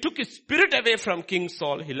 He took His spirit away from King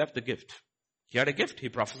Saul. He left the gift. He had a gift. He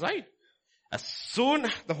prophesied. As soon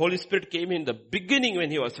the Holy Spirit came in the beginning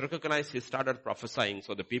when he was recognized, he started prophesying.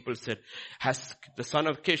 So the people said, has the son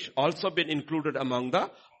of Kish also been included among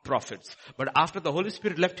the prophets? But after the Holy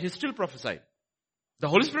Spirit left, he still prophesied. The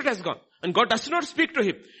Holy Spirit has gone. And God does not speak to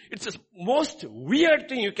him. It's the most weird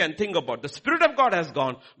thing you can think about. The Spirit of God has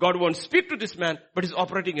gone. God won't speak to this man, but he's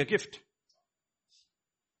operating a gift.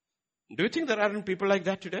 Do you think there aren't people like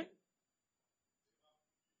that today?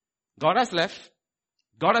 God has left.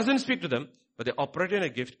 God doesn't speak to them, but they operate in a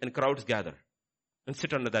gift and crowds gather and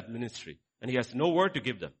sit under that ministry. And He has no word to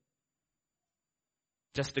give them.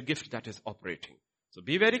 Just a gift that is operating. So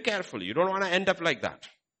be very careful. You don't want to end up like that.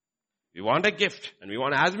 We want a gift and we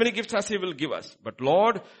want as many gifts as He will give us. But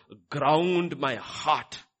Lord, ground my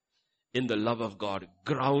heart in the love of God.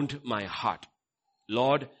 Ground my heart.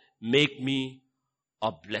 Lord, make me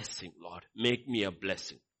a blessing. Lord, make me a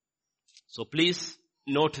blessing. So please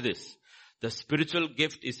note this. The spiritual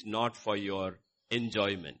gift is not for your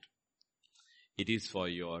enjoyment. It is for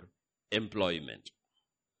your employment.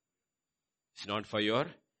 It's not for your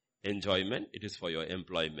enjoyment. It is for your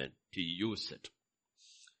employment, to use it.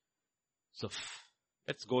 So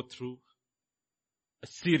let's go through a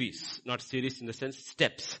series, not series in the sense,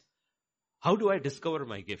 steps. How do I discover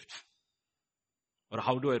my gift? Or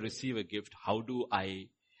how do I receive a gift? How do I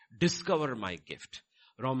discover my gift?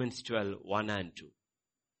 Romans 12, 1 and 2.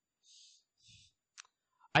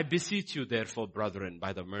 I beseech you therefore, brethren,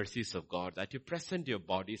 by the mercies of God, that you present your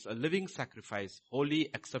bodies a living sacrifice, holy,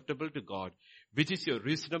 acceptable to God, which is your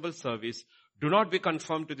reasonable service. Do not be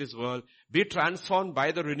conformed to this world. Be transformed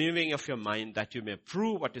by the renewing of your mind, that you may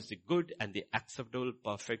prove what is the good and the acceptable,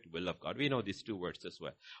 perfect will of God. We know these two words as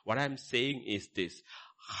well. What I'm saying is this.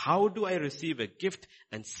 How do I receive a gift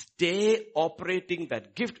and stay operating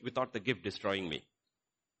that gift without the gift destroying me?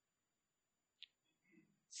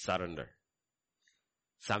 Surrender.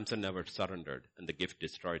 Samson never surrendered and the gift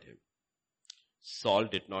destroyed him. Saul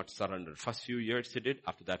did not surrender. First few years he did.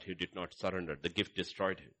 After that he did not surrender. The gift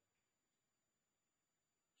destroyed him.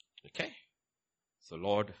 Okay. So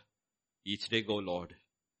Lord, each day go, Lord,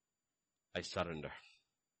 I surrender.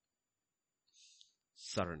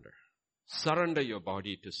 Surrender. Surrender your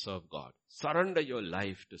body to serve God. Surrender your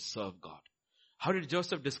life to serve God. How did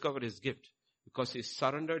Joseph discover his gift? Because he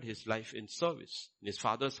surrendered his life in service. In his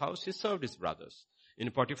father's house, he served his brothers. In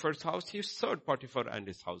Potiphar's house, he served Potiphar and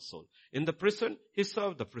his household. In the prison, he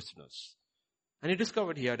served the prisoners. And he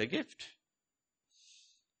discovered he had a gift.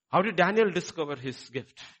 How did Daniel discover his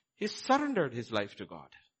gift? He surrendered his life to God.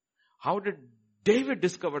 How did David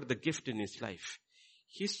discover the gift in his life?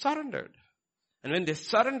 He surrendered. And when they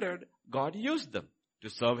surrendered, God used them to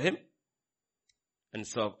serve Him and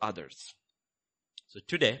serve others. So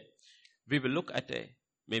today, we will look at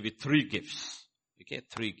maybe 3 gifts. Okay,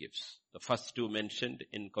 3 gifts. The first 2 mentioned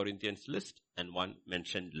in Corinthians list and 1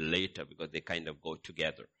 mentioned later because they kind of go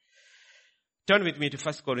together. Turn with me to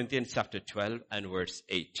 1 Corinthians chapter 12 and verse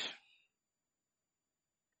 8.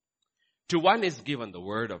 To one is given the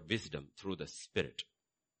word of wisdom through the Spirit.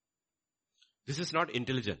 This is not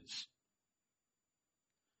intelligence.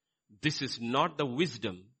 This is not the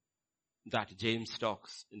wisdom that James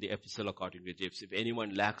talks in the epistle according to James. If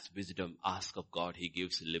anyone lacks wisdom, ask of God. He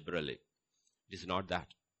gives liberally. It is not that.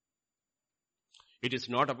 It is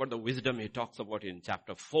not about the wisdom he talks about in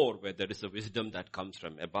chapter 4, where there is a wisdom that comes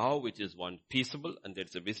from above, which is one peaceable, and there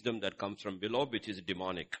is a wisdom that comes from below, which is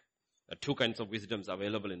demonic. There are 2 kinds of wisdoms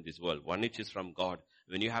available in this world. One which is from God.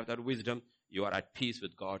 When you have that wisdom, you are at peace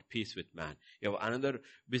with God, peace with man. You have another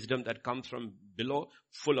wisdom that comes from below,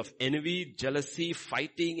 full of envy, jealousy,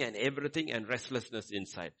 fighting, and everything, and restlessness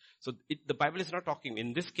inside. So the Bible is not talking,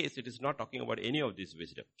 in this case, it is not talking about any of these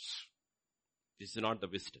wisdoms. This is not the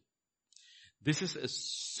wisdom. This is a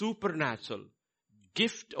supernatural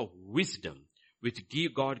gift of wisdom which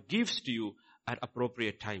God gives to you at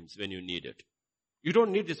appropriate times when you need it. You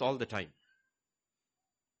don't need this all the time.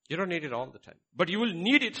 You don't need it all the time. But you will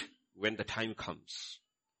need it when the time comes.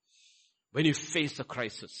 When you face a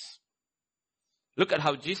crisis. Look at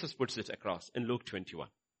how Jesus puts it across in Luke 21.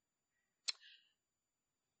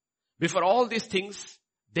 Before all these things,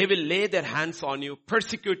 They will lay their hands on you,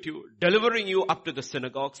 persecute you, delivering you up to the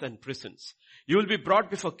synagogues and prisons. You will be brought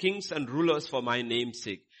before kings and rulers for my name's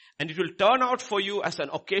sake. And it will turn out for you as an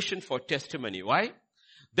occasion for testimony. Why?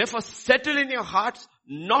 Therefore settle in your hearts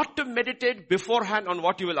not to meditate beforehand on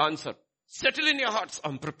what you will answer. Settle in your hearts.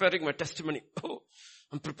 I'm preparing my testimony. Oh,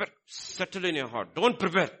 I'm prepared. Settle in your heart. Don't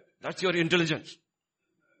prepare. That's your intelligence.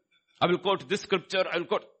 I will quote this scripture. I will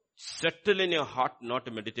quote. Settle in your heart not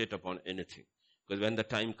to meditate upon anything. Because when the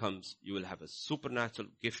time comes, you will have a supernatural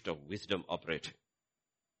gift of wisdom operating.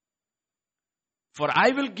 For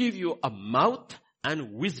I will give you a mouth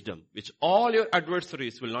and wisdom, which all your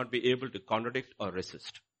adversaries will not be able to contradict or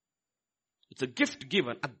resist. It's a gift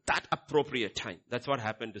given at that appropriate time. That's what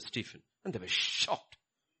happened to Stephen. And they were shocked.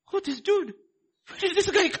 Who this dude? Where did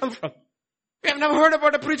this guy come from? We have never heard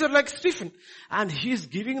about a preacher like Stephen. And he's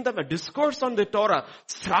giving them a discourse on the Torah,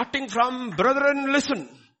 starting from, brethren, listen.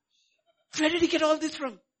 Where did he get all this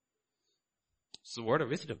from? It's a word of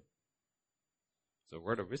wisdom. It's a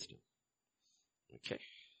word of wisdom. Okay.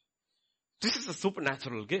 This is a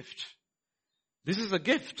supernatural gift. This is a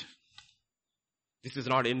gift. This is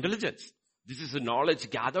not intelligence. This is a knowledge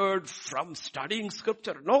gathered from studying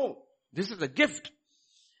scripture. No, this is a gift.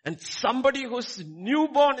 And somebody who's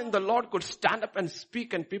newborn in the Lord could stand up and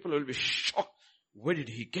speak and people will be shocked. Where did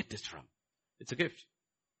he get this from? It's a gift.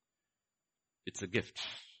 It's a gift.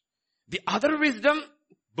 The other wisdom,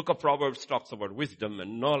 book of Proverbs talks about wisdom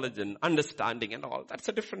and knowledge and understanding and all. That's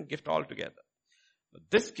a different gift altogether. But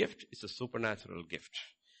this gift is a supernatural gift.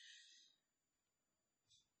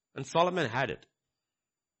 And Solomon had it.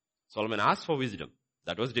 Solomon asked for wisdom.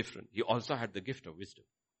 That was different. He also had the gift of wisdom.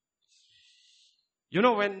 You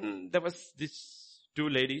know, when there was these two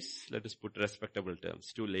ladies, let us put respectable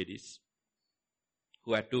terms, two ladies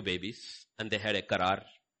who had two babies and they had a karar,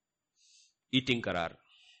 eating karar.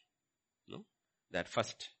 No? That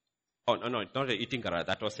first, oh no, not a eating karar,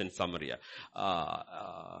 that was in Samaria.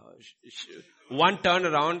 One turned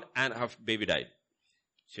around and her baby died.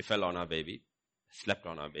 She fell on her baby, slept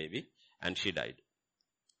on her baby, and she died.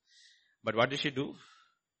 But what did she do?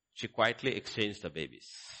 She quietly exchanged the babies.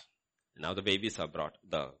 Now the babies are brought.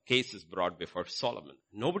 The case is brought before Solomon.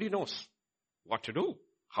 Nobody knows what to do,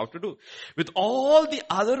 how to do. With all the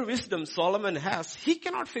other wisdom Solomon has, he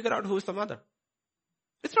cannot figure out who is the mother.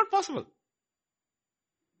 It's not possible.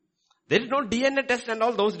 There is no DNA test and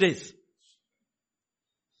all those days.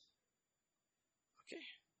 Okay.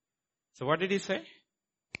 So what did he say?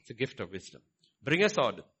 It's a gift of wisdom. Bring a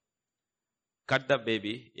sword. Cut the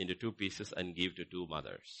baby into two pieces and give to two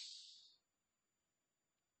mothers.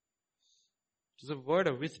 It was a word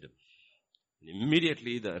of wisdom. And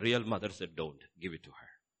immediately the real mother said, don't, give it to her.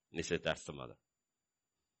 And he said, that's the mother.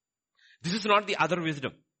 This is not the other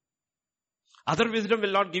wisdom. Other wisdom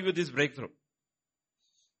will not give you this breakthrough.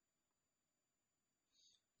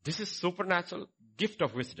 This is supernatural gift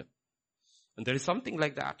of wisdom. And there is something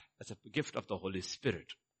like that as a gift of the Holy Spirit.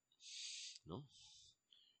 No?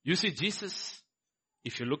 You see, Jesus,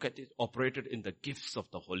 if you look at it, operated in the gifts of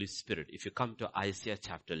the Holy Spirit. If you come to Isaiah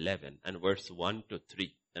chapter 11 and verse 1 to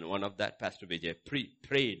 3, and one of that, Pastor Vijay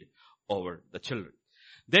prayed over the children.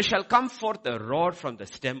 There shall come forth a rod from the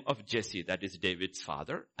stem of Jesse, that is David's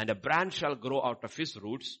father, and a branch shall grow out of his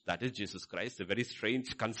roots, that is Jesus Christ. A very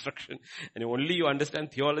strange construction. And only you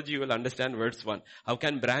understand theology, you will understand verse 1. How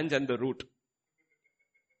can branch and the root?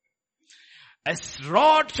 A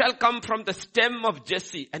rod shall come from the stem of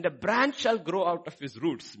Jesse, and a branch shall grow out of his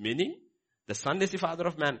roots. Meaning, the Son is the Father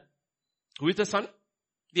of man. Who is the Son?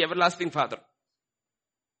 The everlasting Father.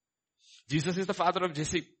 Jesus is the father of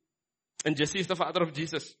Jesse. And Jesse is the father of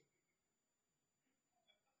Jesus.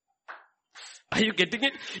 Are you getting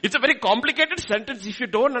it? It's a very complicated sentence. If you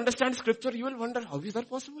don't understand scripture, you will wonder, how is that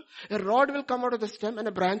possible? A rod will come out of the stem and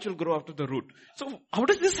a branch will grow out of the root. So, how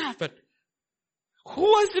does this happen?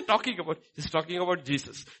 Who is he talking about? He's talking about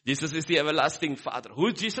Jesus. Jesus is the everlasting Father. Who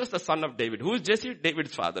is Jesus? The son of David. Who is Jesse?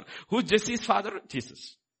 David's father. Who is Jesse's father?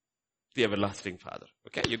 Jesus. The everlasting Father.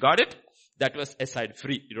 Okay, you got it? That was aside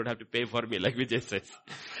free. You don't have to pay for me like Vijay says.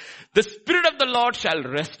 The Spirit of the Lord shall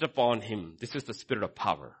rest upon him. This is the Spirit of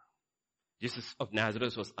power. Jesus of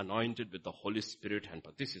Nazareth was anointed with the Holy Spirit, and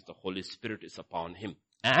this is the Holy Spirit is upon him.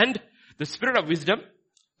 And the Spirit of wisdom,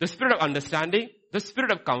 the Spirit of understanding, the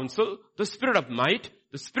Spirit of counsel, the Spirit of might,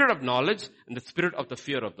 the Spirit of knowledge, and the Spirit of the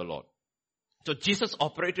fear of the Lord. So Jesus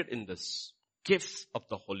operated in the gifts of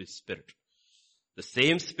the Holy Spirit. The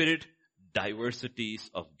same Spirit, diversities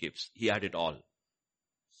of gifts. He had it all.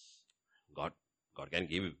 God can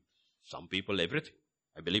give some people everything.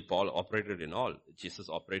 I believe Paul operated in all. Jesus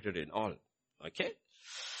operated in all. Okay?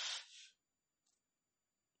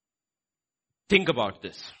 Think about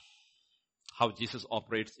this. How Jesus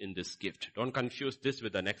operates in this gift. Don't confuse this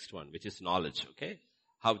with the next one, which is knowledge, okay?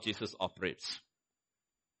 How Jesus operates.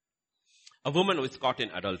 A woman who is caught in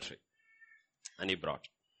adultery. And he brought.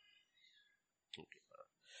 Okay.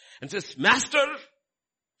 And says, Master,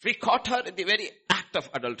 we caught her in the very act of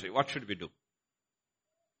adultery. What should we do?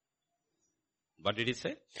 What did he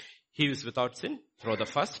say? He who is without sin, throw the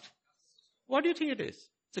first. What do you think it is?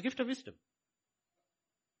 It's a gift of wisdom.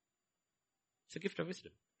 It's a gift of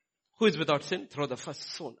wisdom. Who is without sin? Throw the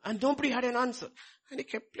first stone. And nobody had an answer. And he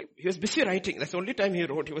kept playing. He was busy writing. That's the only time he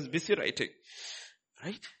wrote. He was busy writing.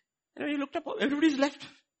 Right? And when he looked up, everybody's left.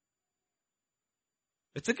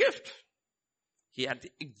 It's a gift. He had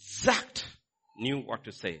the exact knew what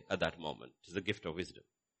to say at that moment. It's the gift of wisdom.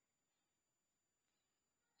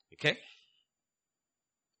 Okay?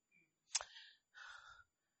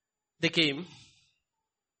 They came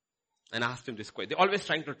and asked him this question. They're always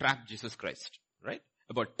trying to trap Jesus Christ, right?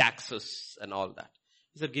 About taxes and all that.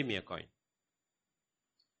 He said, give me a coin.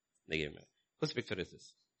 They gave me. Whose picture is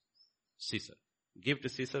this? Caesar. Give to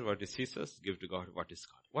Caesar what is Caesar's, give to God what is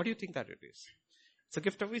God. What do you think that it is? It's a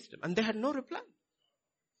gift of wisdom. And they had no reply.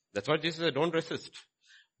 That's what Jesus said, don't resist.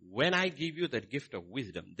 When I give you that gift of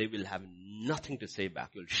wisdom, they will have nothing to say back.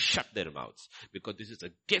 You'll shut their mouths. Because this is a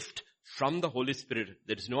gift from the Holy Spirit.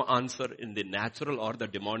 There is no answer in the natural or the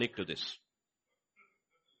demonic to this.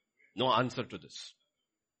 No answer to this.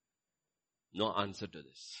 No answer to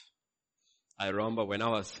this. I remember when I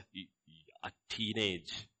was a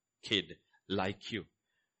teenage kid like you.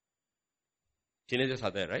 Teenagers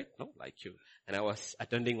are there, right? No, like you. And I was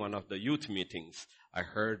attending one of the youth meetings. I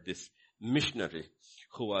heard this missionary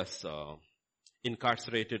who was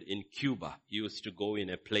incarcerated in Cuba. He used to go in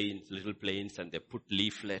a plane, little planes, and they put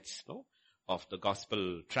leaflets of the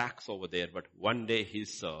gospel tracts over there. But one day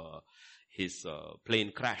his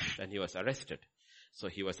plane crashed and he was arrested. So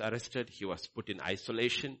he was arrested, he was put in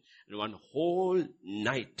isolation, and one whole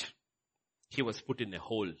night he was put in a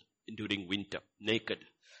hole during winter, naked,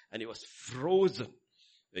 and he was frozen,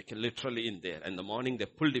 like literally in there. And in the morning they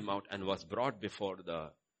pulled him out and was brought before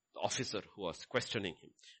the officer who was questioning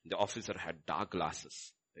him. The officer had dark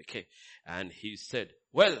glasses, okay, and he said,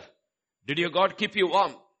 well, did your God keep you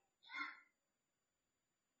warm?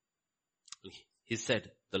 He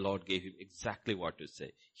said, the Lord gave him exactly what to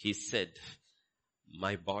say. He said,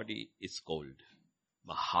 my body is cold.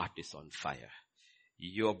 My heart is on fire.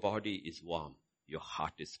 Your body is warm. Your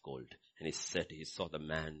heart is cold. And he said he saw the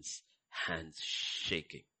man's hands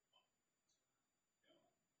shaking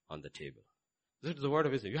on the table. This is the word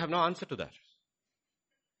of wisdom. You have no answer to that.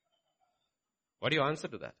 What do you answer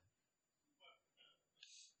to that?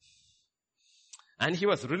 And he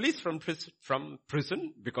was released from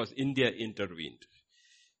prison because India intervened.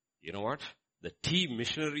 You know what? The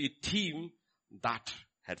missionary team that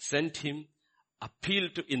had sent him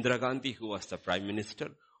appealed to Indira Gandhi, who was the prime minister,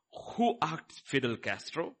 who asked Fidel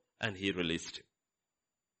Castro, and he released him.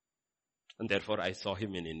 And therefore I saw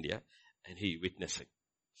him in India and he witnessing.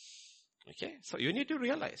 Okay, so you need to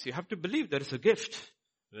realize, you have to believe there is a gift.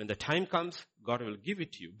 When the time comes, God will give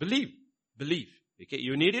it to you. Believe. Okay,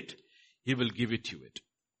 you need it, He will give it to you.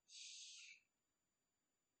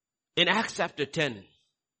 In Acts chapter 10,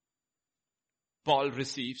 Paul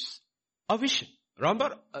receives a vision.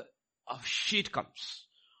 Remember, a sheet comes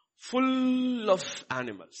full of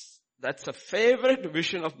animals. That's a favorite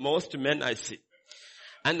vision of most men I see.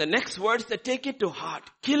 And the next words, they take it to heart.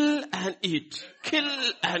 Kill and eat. Kill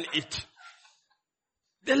and eat.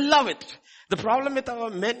 They love it. The problem with our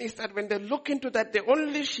men is that when they look into that, they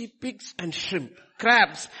only see pigs and shrimp,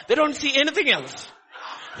 crabs. They don't see anything else.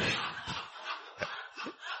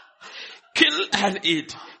 Kill and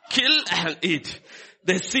eat. Kill and eat.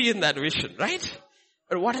 They see in that vision, right?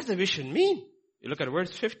 But what does the vision mean? You look at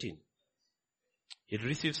verse 15. He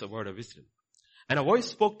receives a word of wisdom. And a voice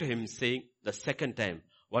spoke to him saying the second time,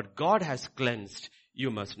 what God has cleansed, you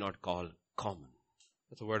must not call common.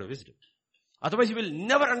 That's a word of wisdom. Otherwise you will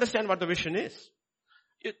never understand what the vision is.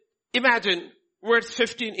 Imagine verse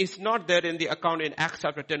 15 is not there in the account in Acts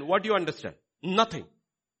chapter 10. What do you understand? Nothing.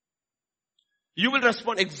 You will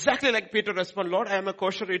respond exactly like Peter responded, Lord, I am a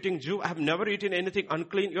kosher eating Jew. I have never eaten anything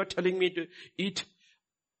unclean. You're telling me to eat.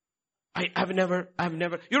 I have never.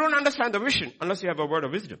 You don't understand the vision unless you have a word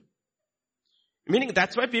of wisdom. Meaning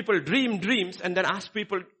that's why people dream dreams and then ask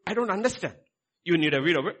people, I don't understand. You need a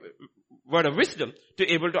word of wisdom to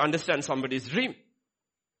be able to understand somebody's dream.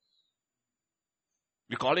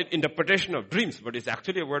 We call it interpretation of dreams, but it's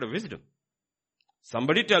actually a word of wisdom.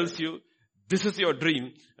 Somebody tells you, this is your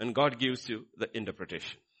dream, and God gives you the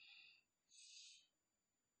interpretation.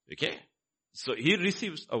 Okay? So he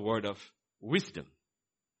receives a word of wisdom.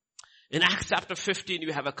 In Acts chapter 15,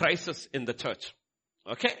 you have a crisis in the church.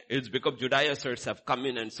 Okay? It's because Judaizers have come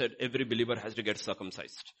in and said every believer has to get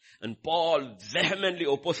circumcised. And Paul vehemently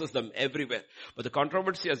opposes them everywhere. But the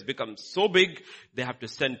controversy has become so big, they have to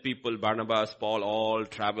send people, Barnabas, Paul, all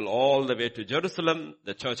travel all the way to Jerusalem.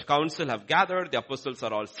 The church council have gathered. The apostles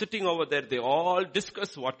are all sitting over there. They all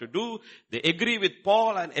discuss what to do. They agree with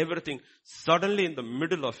Paul and everything. Suddenly in the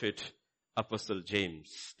middle of it, Apostle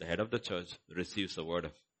James, the head of the church, receives a word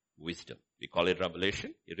of wisdom. We call it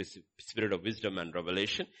revelation. He receives spirit of wisdom and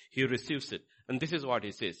revelation. He receives it. And this is what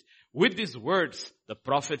he says. With these words, the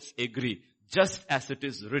prophets agree, just as it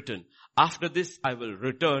is written. After this, I will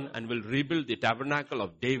return and will rebuild the tabernacle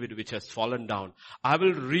of David, which has fallen down. I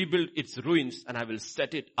will rebuild its ruins and I will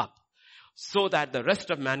set it up, so that the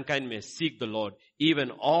rest of mankind may seek the Lord,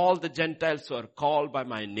 even all the Gentiles who are called by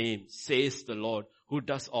my name, says the Lord, who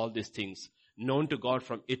does all these things. Known to God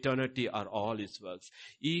from eternity are all his works.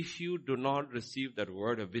 If you do not receive that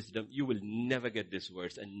word of wisdom, you will never get these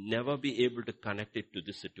words and never be able to connect it to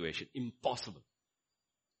this situation. Impossible.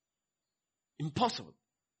 Impossible.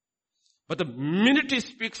 But the minute he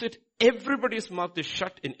speaks it, everybody's mouth is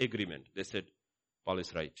shut in agreement. They said, Paul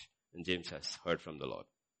is right. And James has heard from the Lord.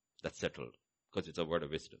 That's settled. Because it's a word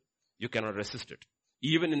of wisdom. You cannot resist it.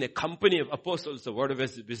 Even in a company of apostles, the word of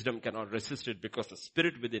wisdom cannot resist it, because the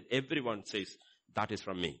spirit within everyone says, that is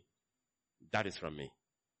from me. That is from me.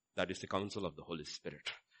 That is the counsel of the Holy Spirit.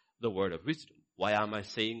 The word of wisdom. Why am I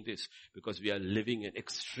saying this? Because we are living in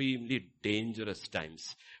extremely dangerous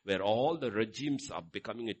times where all the regimes are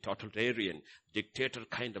becoming a totalitarian, dictator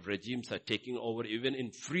kind of regimes are taking over. Even in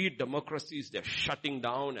free democracies, they're shutting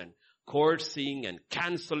down and coercing and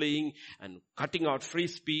canceling and cutting out free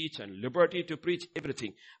speech and liberty to preach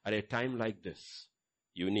everything. At a time like this,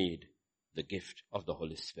 you need the gift of the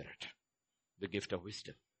Holy Spirit. The gift of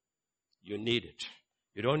wisdom. You need it.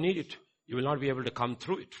 You don't need it, you will not be able to come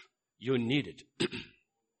through it. You need it.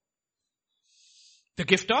 The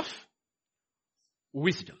gift of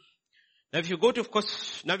wisdom. Now if you go to, of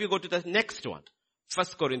course, now we go to the next one. 1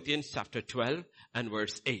 Corinthians chapter 12 and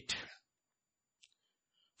verse 8.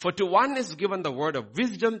 For to one is given the word of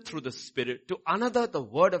wisdom through the Spirit, to another the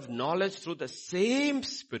word of knowledge through the same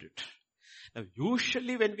Spirit. Now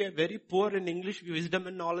usually when we are very poor in English, wisdom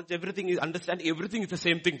and knowledge, everything is the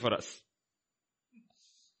same thing for us.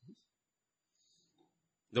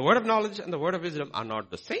 The word of knowledge and the word of wisdom are not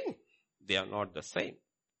the same. They are not the same.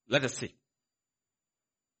 Let us see.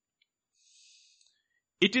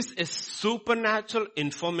 It is a supernatural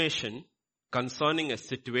information concerning a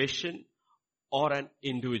situation or an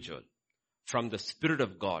individual from the Spirit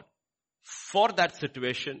of God for that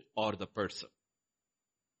situation or the person.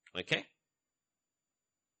 Okay?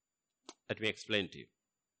 Let me explain to you.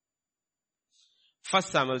 1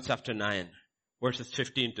 Samuel chapter 9, verses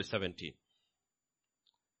 15 to 17.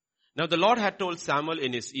 Now the Lord had told Samuel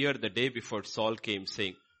in his ear the day before Saul came,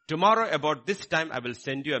 saying, tomorrow about this time I will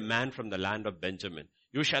send you a man from the land of Benjamin.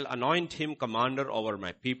 You shall anoint him commander over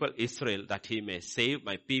my people Israel, that he may save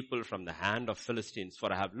my people from the hand of Philistines.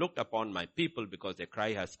 For I have looked upon my people, because their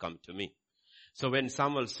cry has come to me. So when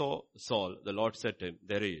Samuel saw Saul, the Lord said to him,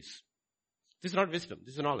 there he is. This is not wisdom,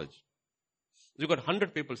 this is knowledge. You've got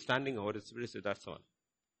 100 people standing over it. That's the one.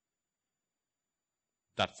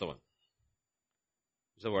 That's the one.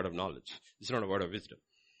 It's a word of knowledge. It's not a word of wisdom.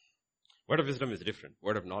 Word of wisdom is different.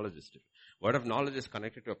 Word of knowledge is different. Word of knowledge is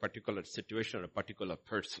connected to a particular situation or a particular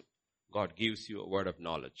person. God gives you a word of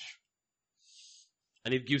knowledge.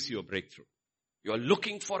 And it gives you a breakthrough. You are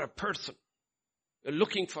looking for a person. You're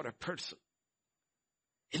looking for a person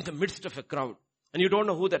in the midst of a crowd. And you don't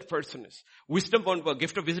know who that person is. Wisdom won't work.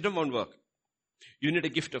 Gift of wisdom won't work. You need a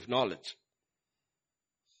gift of knowledge.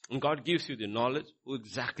 And God gives you the knowledge who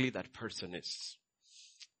exactly that person is.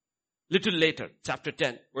 Little later, chapter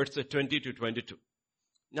 10, verses 20 to 22.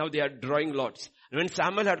 Now they are drawing lots. And when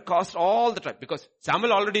Samuel had cast all the tribe, because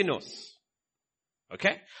Samuel already knows.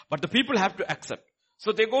 Okay? But the people have to accept.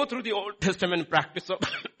 So they go through the Old Testament practice of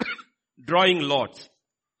drawing lots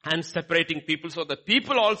and separating people, so the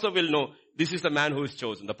people also will know this is the man who is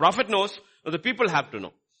chosen. The prophet knows, but the people have to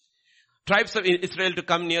know. Tribes of Israel to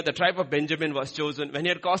come near, the tribe of Benjamin was chosen. When he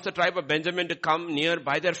had caused the tribe of Benjamin to come near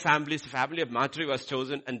by their families, the family of Matri was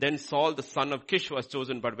chosen, and then Saul the son of Kish was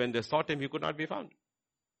chosen, but when they sought him, he could not be found.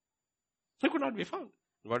 He could not be found.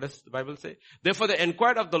 What does the Bible say? Therefore they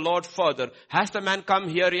inquired of the Lord further, has the man come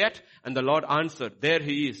here yet? And the Lord answered, there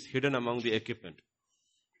he is, hidden among the equipment.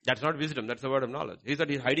 That's not wisdom, that's the word of knowledge. He said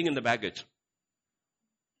he's hiding in the baggage.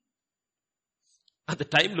 At the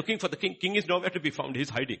time looking for the king is nowhere to be found,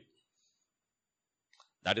 he's hiding.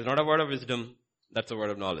 That is not a word of wisdom, that's a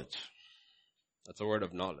word of knowledge. That's a word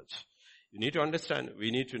of knowledge. You need to understand,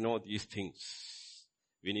 we need to know these things.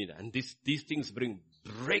 And these things bring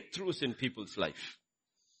breakthroughs in people's life.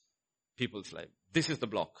 People's life. This is the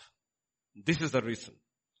block. This is the reason.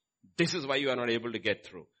 This is why you are not able to get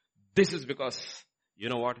through. This is because, you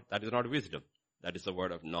know what? That is not wisdom. That is a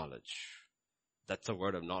word of knowledge. That's a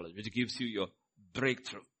word of knowledge which gives you your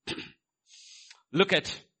breakthrough. Look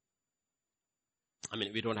at,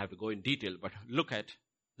 we don't have to go in detail, but look at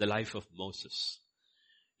the life of Moses.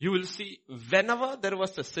 You will see whenever there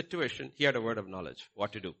was a situation, he had a word of knowledge.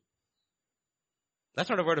 What to do. That's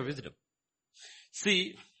not a word of wisdom.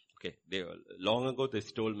 See, long ago they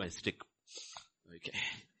stole my stick. Okay.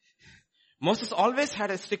 Moses always had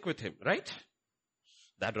a stick with him, right?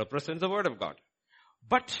 That represents the word of God.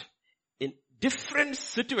 But in different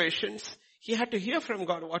situations, he had to hear from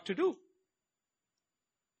God what to do.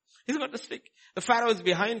 He's got the stick. The Pharaoh is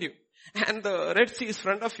behind you. And the Red Sea is in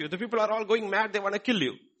front of you. The people are all going mad. They want to kill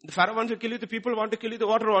you. The Pharaoh wants to kill you. The people want to kill you. The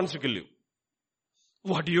water wants to kill you.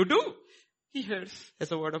 What do? He hears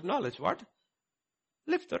as a word of knowledge. What?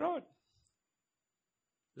 Lift the rod.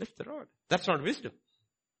 Lift the rod. That's not wisdom.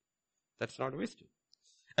 That's not wisdom.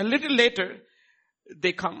 A little later,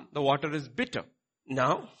 they come. The water is bitter.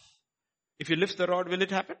 Now, if you lift the rod, will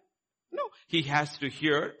it happen? No. He has to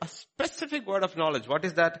hear a specific word of knowledge. What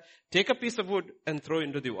is that? Take a piece of wood and throw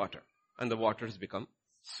into the water. And the water has become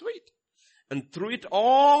sweet. And through it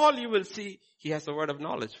all you will see he has a word of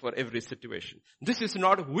knowledge for every situation. This is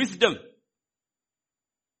not wisdom.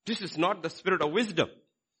 This is not the spirit of wisdom.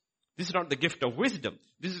 This is not the gift of wisdom.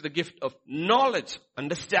 This is the gift of knowledge.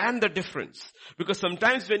 Understand the difference. Because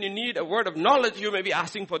sometimes when you need a word of knowledge, you may be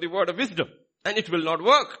asking for the word of wisdom. And it will not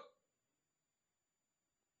work.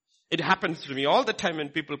 It happens to me all the time when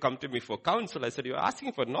people come to me for counsel. I said, you're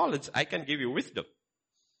asking for knowledge. I can give you wisdom.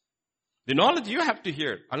 The knowledge you have to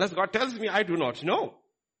hear. Unless God tells me, I do not know.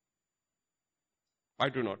 I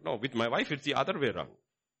do not know. With my wife, it's the other way around.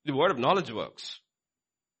 The word of knowledge works.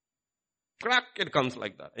 Crack, it comes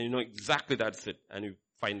like that. And you know exactly that's it. And you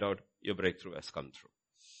find out your breakthrough has come through.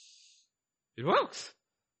 It works.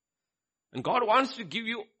 And God wants to give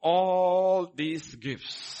you all these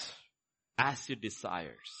gifts as He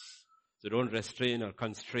desires. So don't restrain or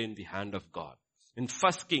constrain the hand of God. In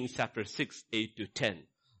 1 Kings chapter 6, 8 to 10.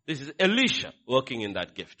 This is Elisha working in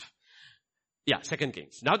that gift. 2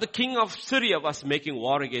 Kings. Now the king of Syria was making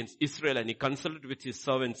war against Israel, and he consulted with his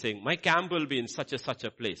servant saying, my camp will be in such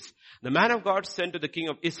a place. The man of God sent to the king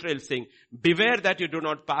of Israel saying, beware that you do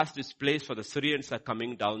not pass this place, for the Syrians are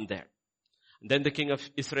coming down there. And then the king of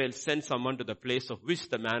Israel sent someone to the place of which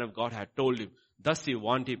the man of God had told him. Thus he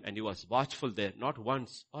warned him, and he was watchful there, not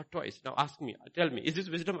once or twice. Now tell me, is this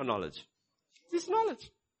wisdom or knowledge? This is knowledge.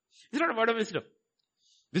 It's not a word of wisdom.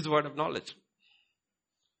 This is a word of knowledge.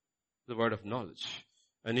 The word of knowledge.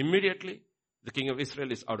 And immediately, the king of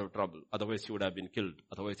Israel is out of trouble. Otherwise, he would have been killed.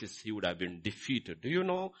 Otherwise, he would have been defeated. Do you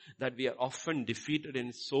know that we are often defeated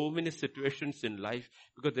in so many situations in life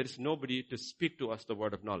because there is nobody to speak to us the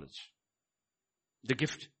word of knowledge? The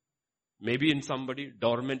gift may be in somebody,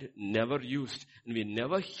 dormant, never used, and we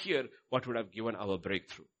never hear what would have given our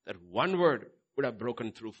breakthrough. That one word would have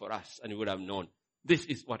broken through for us, and we would have known, this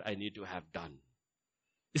is what I need to have done.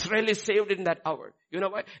 Israel is saved in that hour. You know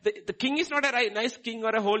why? The king is not a nice king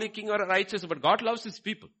or a holy king or a righteous, but God loves His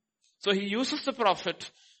people. So He uses the prophet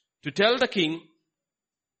to tell the king,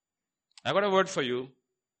 I got a word for you.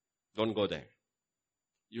 Don't go there.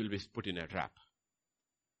 You will be put in a trap.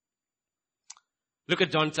 Look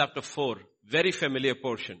at John chapter 4, very familiar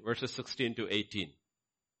portion, verses 16 to 18.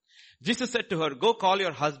 Jesus said to her, go call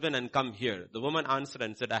your husband and come here. The woman answered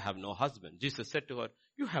and said, I have no husband. Jesus said to her,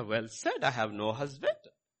 you have well said, I have no husband.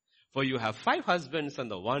 For you have 5 husbands, and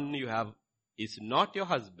the one you have is not your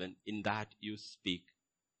husband. In that you speak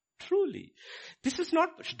truly. This is not,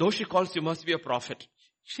 though she calls you must be a prophet.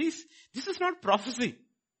 This is not prophecy.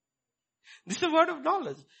 This is a word of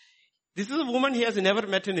knowledge. This is a woman he has never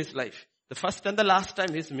met in his life. The first and the last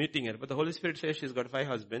time he's meeting her. But the Holy Spirit says she's got 5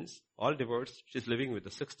 husbands, all divorced. She's living with the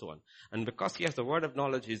 6th one. And because he has the word of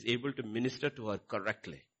knowledge, he's able to minister to her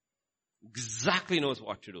correctly. Exactly knows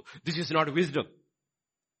what to do. This is not wisdom.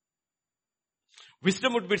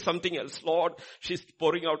 Wisdom would be something else. Lord, she's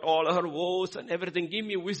pouring out all her woes and everything. Give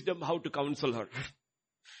me wisdom how to counsel her.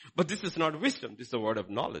 But this is not wisdom. This is the word of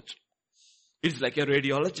knowledge. It's like a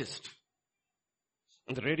radiologist.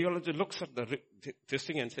 And the radiologist looks at this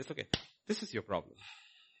thing and says, okay, this is your problem.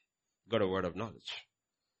 Got a word of knowledge.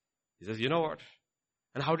 He says, you know what?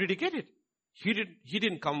 And how did he get it? He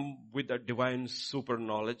didn't come with that divine super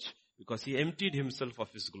knowledge. Because he emptied himself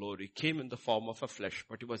of his glory, came in the form of a flesh,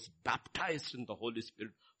 but he was baptized in the Holy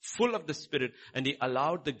Spirit, full of the Spirit, and he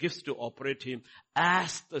allowed the gifts to operate him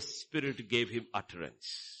as the Spirit gave him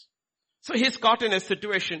utterance. So he's caught in a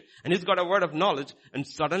situation and he's got a word of knowledge, and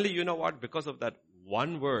suddenly, you know what? Because of that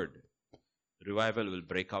one word, revival will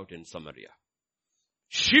break out in Samaria.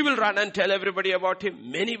 She will run and tell everybody about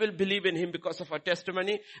him. Many will believe in him because of her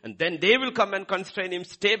testimony. And then they will come and constrain him,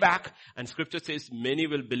 stay back. And scripture says many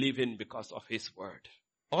will believe him because of his word.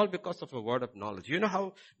 All because of a word of knowledge. You know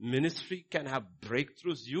how ministry can have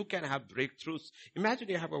breakthroughs? You can have breakthroughs. Imagine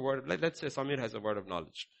you have a word, let's say Samir has a word of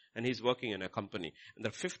knowledge. And he's working in a company. And there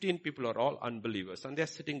are 15 people who are all unbelievers. And they're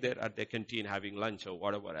sitting there at their canteen having lunch or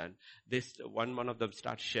whatever. And one of them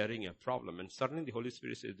starts sharing a problem. And suddenly the Holy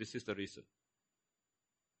Spirit says, this is the reason.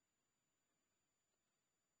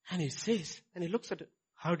 And he says, and he looks at it,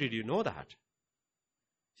 how did you know that?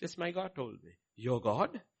 He says, my God told me. Your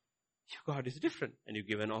God? Your God is different. And you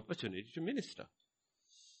give an opportunity to minister.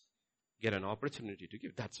 Get an opportunity to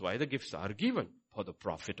give. That's why the gifts are given. For the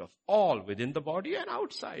profit of all within the body and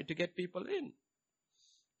outside. To get people in.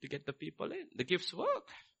 To get the people in. The gifts work.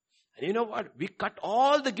 And you know what? We cut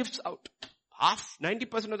all the gifts out.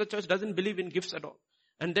 90% of the church doesn't believe in gifts at all.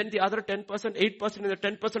 And then the other 10%, 8% and the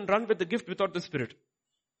 10% run with the gift without the Spirit.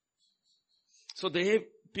 So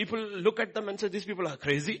people look at them and say, these people are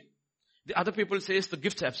crazy. The other people says the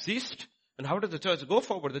gifts have ceased. And how does the church go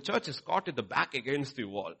forward? The church is caught in the back against the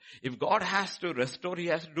wall. If God has to restore, he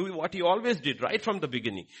has to do what he always did right from the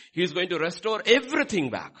beginning. He is going to restore everything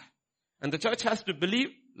back. And the church has to believe,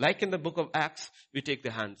 like in the book of Acts, we take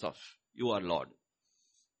the hands off. You are Lord.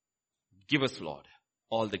 Give us, Lord,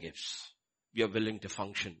 all the gifts. We are willing to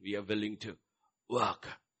function. We are willing to work.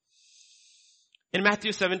 In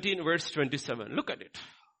Matthew 17 verse 27, look at it.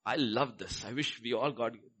 I love this. I wish we all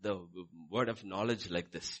got the word of knowledge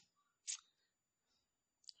like this.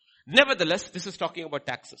 Nevertheless, this is talking about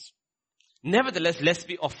taxes. Nevertheless, lest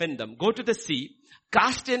we offend them, go to the sea,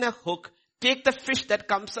 cast in a hook, take the fish that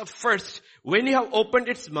comes up first. When you have opened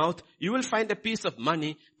its mouth, you will find a piece of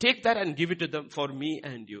money. Take that and give it to them for me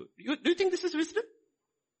and you. Do you think this is wisdom?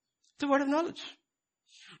 It's a word of knowledge.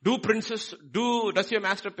 Does your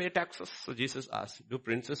master pay taxes? So Jesus asked, do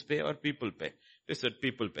princes pay or people pay? They said,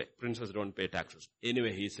 people pay. Princes don't pay taxes.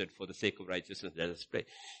 Anyway, he said, for the sake of righteousness, let us pay.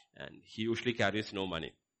 And he usually carries no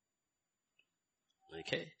money.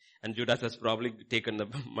 Okay. And Judas has probably taken the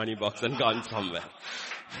money box and gone somewhere.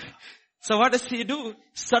 So what does he do?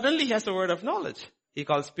 Suddenly he has a word of knowledge. He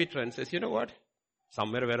calls Peter and says, you know what?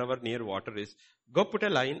 Somewhere wherever near water is, go put a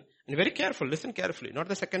line and very careful, listen carefully. Not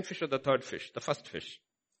the second fish or the third fish, the first fish.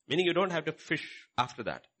 Meaning you don't have to fish after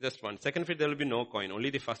that. Just one. Second fish, there will be no coin. Only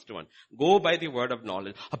the first one. Go by the word of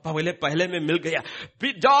knowledge. Don't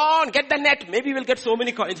get the net. Maybe we'll get so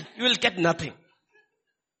many coins. You will get nothing.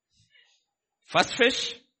 First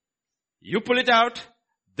fish, you pull it out.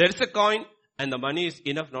 There's a coin. And the money is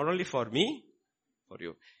enough not only for me, for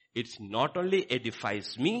you. It's not only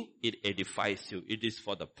edifies me, it edifies you. It is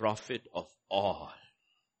for the profit of all.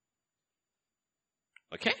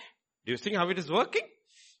 Okay? Do you think how it is working?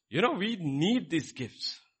 You know, we need these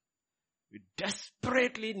gifts. We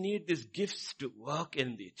desperately need these gifts to work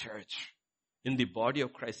in the church, in the body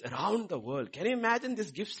of Christ, around the world. Can you imagine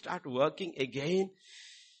these gifts start working again?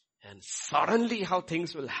 And suddenly how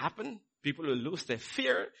things will happen? People will lose their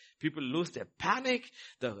fear. People lose their panic.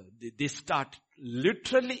 They start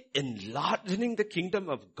literally enlarging the kingdom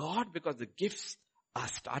of God because the gifts are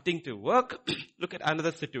starting to work. Look at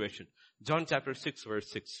another situation. John chapter 6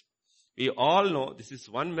 verse 6. We all know this is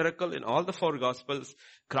one miracle in all the four gospels.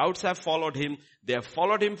 Crowds have followed him. They have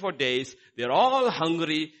followed him for days. They're all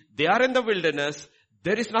hungry. They are in the wilderness.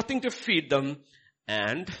 There is nothing to feed them.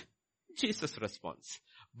 And Jesus responds.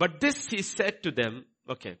 But this he said to them.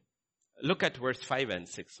 Okay. Look at verse 5 and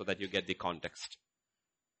 6 so that you get the context.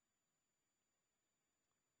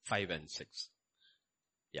 5 and 6.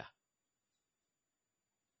 Yeah.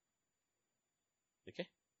 Okay?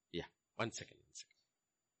 Yeah. One second.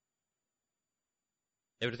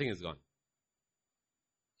 Everything is gone.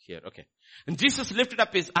 Here, okay. And Jesus lifted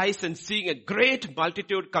up his eyes and seeing a great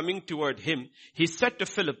multitude coming toward him, he said to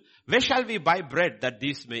Philip, where shall we buy bread that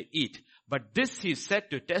these may eat? But this he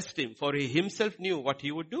said to test him, for he himself knew what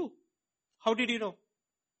he would do. How did he know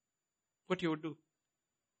what he would do?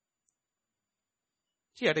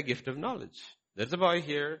 He had a gift of knowledge. There's a boy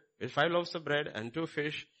here with 5 loaves of bread and 2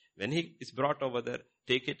 fish. When he is brought over there,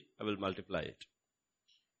 take it, I will multiply it.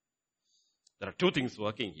 There are two things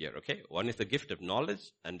working here, okay? One is the gift of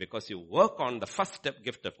knowledge, and because you work on the first step,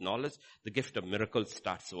 gift of knowledge, the gift of miracles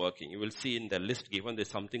starts working. You will see in the list given,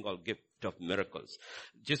 there's something called gift of miracles.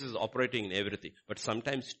 Jesus is operating in everything, but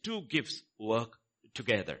sometimes two gifts work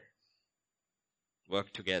together.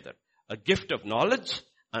 Work together. A gift of knowledge,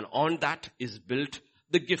 and on that is built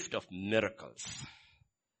the gift of miracles.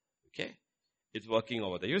 Okay? It's working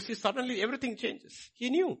over there. You see, suddenly everything changes. He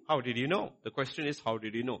knew. How did he know? The question is, how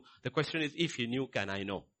did he know? The question is, if he knew, can I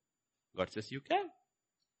know? God says, you can.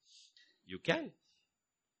 You can.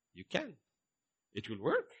 You can. It will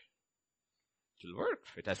work. It will work.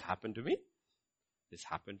 It has happened to me. This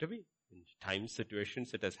happened to me. In times,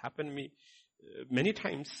 situations, it has happened to me many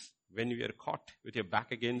times when we are caught with your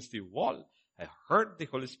back against the wall. I heard the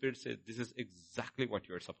Holy Spirit say, this is exactly what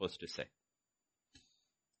you are supposed to say.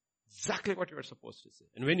 Exactly what you were supposed to say.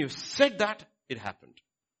 And when you said that, it happened.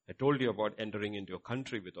 I told you about entering into a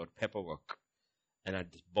country without paperwork. And at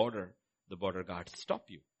this border, the border guards stop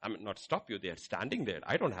you. I mean, not stop you, they are standing there.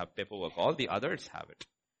 I don't have paperwork. All the others have it.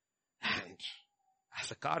 And as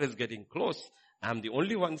the car is getting close, I'm the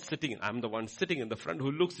only one sitting. I'm the one sitting in the front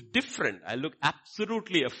who looks different. I look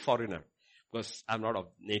absolutely a foreigner because I'm not a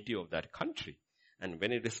native of that country. And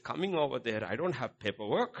when it is coming over there, I don't have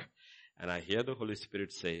paperwork. And I hear the Holy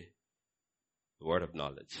Spirit say, the word of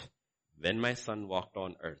knowledge. When my son walked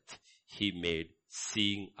on earth, he made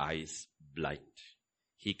seeing eyes blind.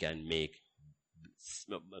 He can make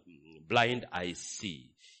blind eyes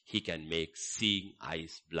see. He can make seeing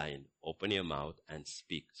eyes blind. Open your mouth and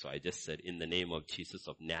speak. So I just said, in the name of Jesus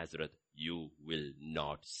of Nazareth, you will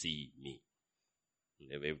not see me. And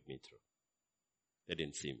they waved me through. They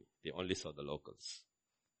didn't see me. They only saw the locals.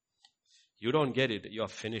 You don't get it, you are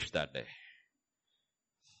finished that day.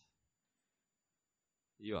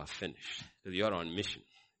 You are finished. Because you are on mission.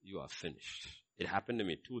 You are finished. It happened to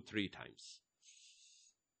me 2-3 times.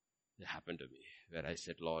 It happened to me where I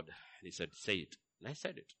said, Lord, and he said, say it. And I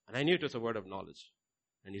said it. And I knew it was a word of knowledge.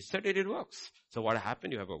 And he said it, it works. So what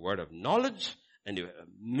happened? You have a word of knowledge and you have a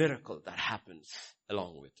miracle that happens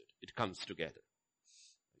along with it. It comes together.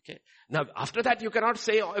 Okay. Now after that you cannot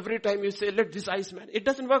say every time you say, let this eyes man. It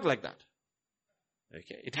doesn't work like that.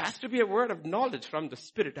 Okay. It has to be a word of knowledge from the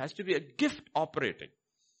Spirit. It has to be a gift operating.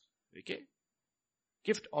 Okay?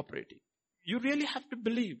 Gift operating. You really have to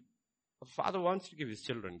believe. A father wants to give his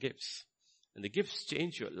children gifts. And the gifts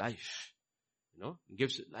change your life. You know, it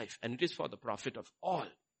gives you life. And it is for the profit of all.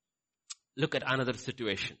 Look at another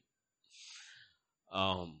situation.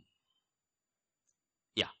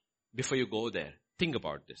 Before you go there, think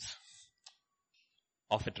about this.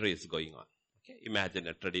 Offertory is going on. Okay? Imagine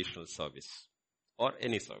a traditional service. Or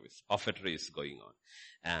any service. Offertory is going on.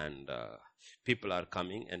 And people are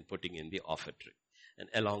coming and putting in the offertory. And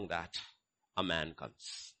along that, a man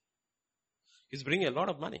comes. He's bringing a lot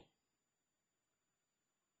of money.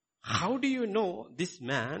 How do you know this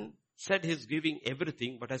man said he's giving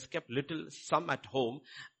everything but has kept some at home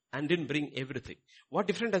and didn't bring everything? What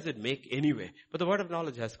difference does it make anyway? But the word of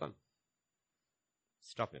knowledge has come.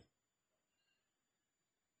 Stop him.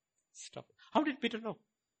 Stop him. How did Peter know?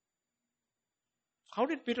 How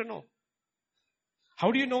did Peter know?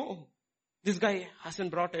 How do you know this guy hasn't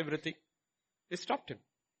brought everything? They stopped him.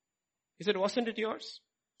 He said, wasn't it yours?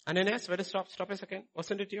 Ananias, where to stop? Stop a second.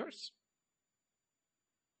 Wasn't it yours?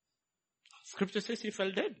 Scripture says he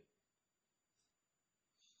fell dead.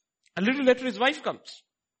 A little later his wife comes.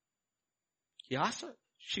 He asks her.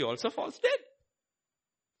 She also falls dead.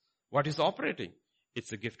 What is operating?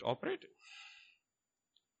 It's a gift operating.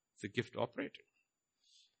 It's a gift operating.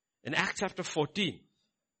 In Acts chapter 14,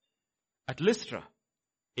 at Lystra,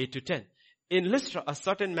 8-10, in Lystra, a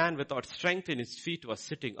certain man without strength in his feet was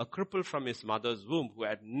sitting, a cripple from his mother's womb who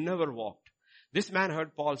had never walked. This man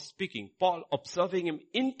heard Paul speaking. Paul, observing him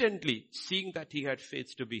intently, seeing that he had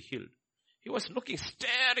faith to be healed. He was looking,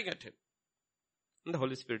 staring at him. And the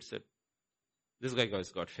Holy Spirit said, this guy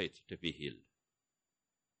has got faith to be healed.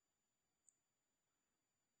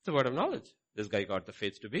 It's a word of knowledge. This guy got the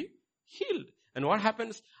faith to be healed. And what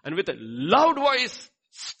happens? And with a loud voice,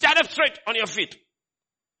 stand up straight on your feet.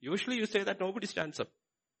 Usually you say that nobody stands up.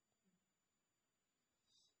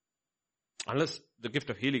 Unless the gift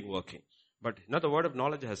of healing working. But now the word of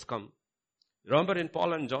knowledge has come. Remember in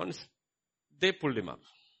Paul and John's, they pulled him up.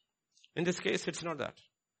 In this case, it's not that.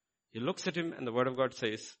 He looks at him and the word of God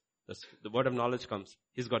says, the word of knowledge comes.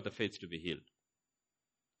 He's got the faith to be healed.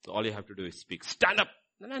 So all you have to do is speak. Stand up.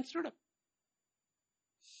 The man stood up.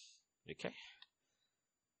 Okay.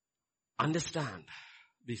 Understand.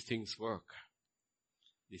 These things work.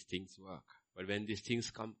 These things work. But when these things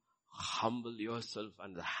come, Humble yourself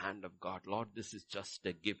under the hand of God. Lord, this is just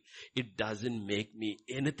a gift. It doesn't make me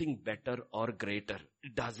anything better or greater.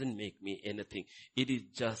 It doesn't make me anything. It is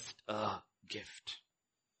just a gift.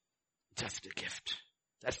 Just a gift.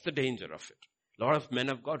 That's the danger of it. A lot of men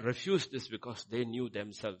of God refused this because they knew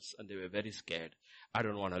themselves and they were very scared. I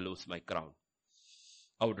don't want to lose my crown.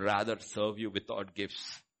 I would rather serve you without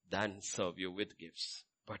gifts than serve you with gifts.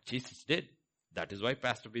 But Jesus did. That is why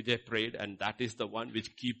Pastor Vijay prayed, and that is the one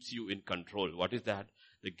which keeps you in control. What is that?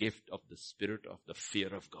 The gift of the spirit of the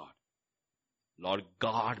fear of God. Lord,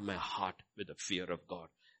 guard my heart with the fear of God,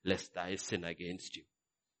 lest I sin against you.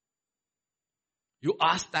 You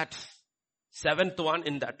ask that seventh one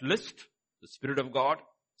in that list, the Spirit of God,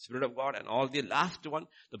 and all the last one,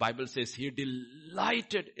 the Bible says he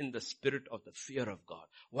delighted in the spirit of the fear of God.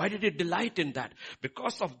 Why did he delight in that?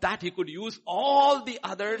 Because of that he could use all the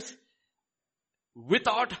others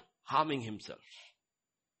without harming himself.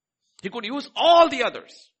 He could use all the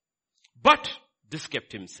others, but this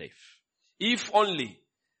kept him safe. If only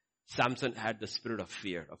Samson had the spirit of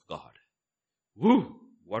fear of God. Woo!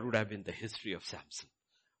 What would have been the history of Samson?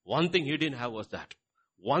 One thing he didn't have was that.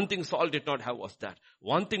 One thing Saul did not have was that.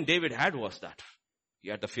 One thing David had was that. He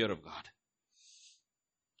had the fear of God.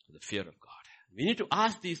 The fear of God. We need to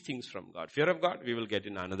ask these things from God. Fear of God, we will get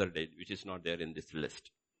in another day, which is not there in this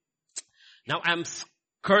list. Now I'm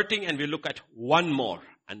skirting and we look at one more.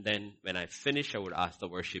 And then when I finish, I would ask the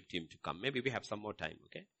worship team to come. Maybe we have some more time,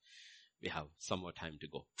 okay? We have some more time to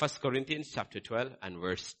go. 1 Corinthians chapter 12 and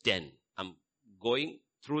verse 10. I'm going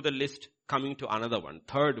through the list, coming to another one,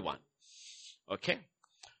 third one. Okay?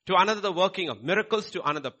 To another the working of miracles, to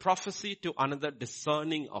another prophecy, to another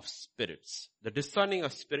discerning of spirits. The discerning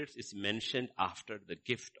of spirits is mentioned after the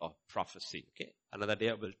gift of prophecy. Okay? Another day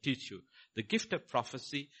I will teach you. The gift of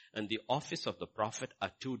prophecy and the office of the prophet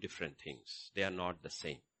are two different things. They are not the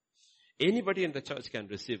same. Anybody in the church can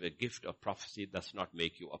receive a gift of prophecy. It does not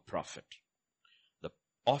make you a prophet. The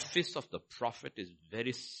office of the prophet is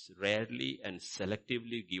very rarely and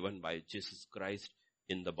selectively given by Jesus Christ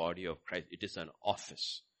in the body of Christ. It is an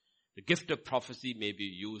office. The gift of prophecy may be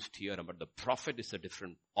used here, but the prophet is a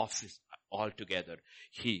different office altogether.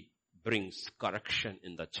 He brings correction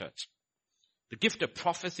in the church. The gift of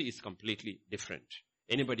prophecy is completely different.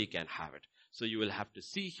 Anybody can have it. So you will have to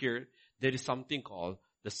see here, there is something called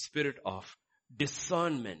the spirit of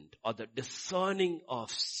discernment or the discerning of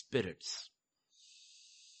spirits.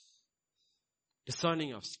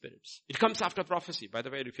 Discerning of spirits. It comes after prophecy. By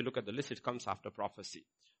the way, if you look at the list, it comes after prophecy.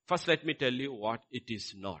 First, let me tell you what it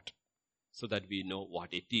is not, so that we know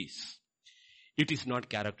what it is. It is not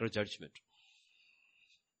character judgment.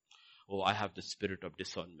 Oh, I have the spirit of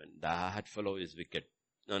discernment. That fellow is wicked.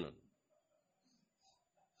 No.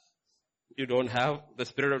 You don't have the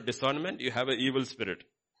spirit of discernment, you have an evil spirit.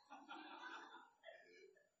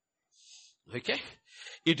 Okay?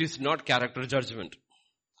 It is not character judgment.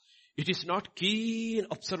 It is not keen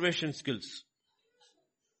observation skills.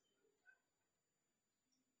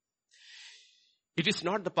 It is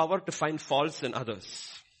not the power to find faults in others.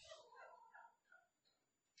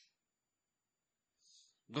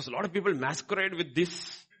 Because a lot of people masquerade with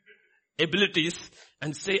these abilities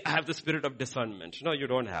and say, I have the spirit of discernment. No, you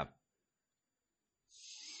don't have.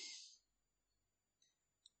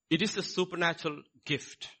 It is a supernatural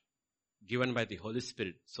gift given by the Holy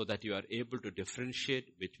Spirit so that you are able to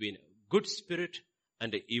differentiate between a good spirit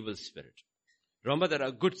and an evil spirit. Remember, there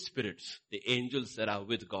are good spirits, the angels that are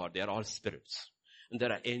with God, they are all spirits. And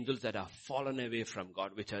there are angels that have fallen away from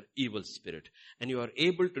God, which are evil spirit. And you are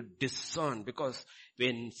able to discern, because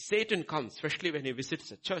when Satan comes, especially when he visits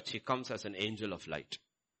a church, he comes as an angel of light.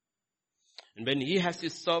 And when he has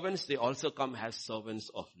his servants, they also come as servants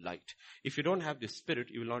of light. If you don't have this spirit,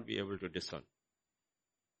 you will not be able to discern.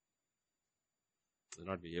 You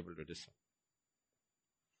will not be able to discern.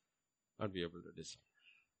 Not be able to discern.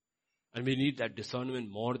 And we need that discernment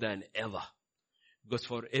more than ever. Because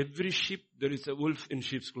for every sheep, there is a wolf in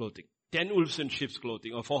sheep's clothing. 10 wolves in sheep's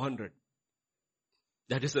clothing, or 400.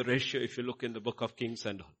 That is the ratio if you look in the book of Kings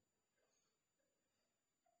and all.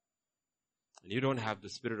 And you don't have the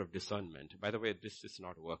spirit of discernment. By the way, this is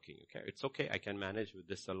not working, okay? It's okay, I can manage with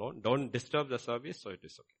this alone. Don't disturb the service, so it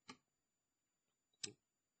is okay.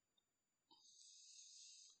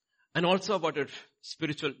 And also about a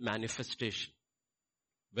spiritual manifestation.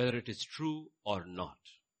 Whether it is true or not.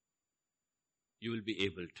 You will be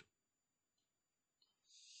able to.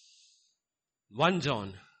 1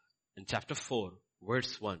 John in chapter 4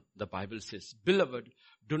 verse 1, the Bible says, Beloved,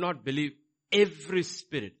 do not believe every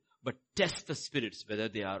spirit, but test the spirits whether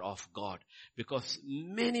they are of God. Because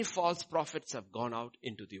many false prophets have gone out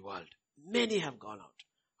into the world. Many have gone out.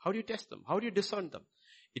 How do you test them? How do you discern them?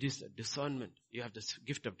 It is a discernment. You have this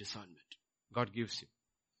gift of discernment. God gives you.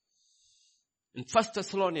 In 1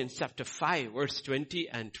 Thessalonians chapter 5, verse 20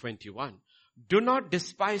 and 21, do not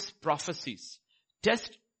despise prophecies.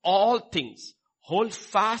 Test all things. Hold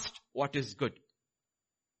fast what is good.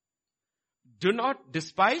 Do not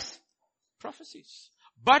despise prophecies.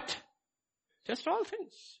 But test all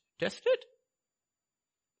things. Test it.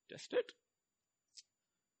 Test it.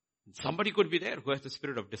 Somebody could be there who has the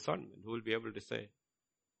spirit of discernment, who will be able to say,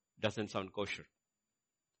 doesn't sound kosher.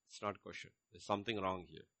 It's not kosher. There's something wrong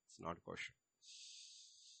here. It's not kosher.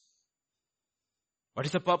 What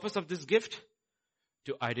is the purpose of this gift?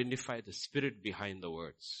 To identify the spirit behind the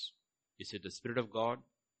words. Is it the spirit of God?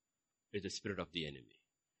 Or is it the spirit of the enemy?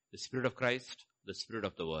 The spirit of Christ, the spirit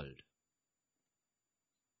of the world.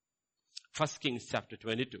 1 Kings chapter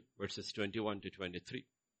 22, verses 21 to 23.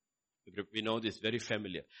 We know this, very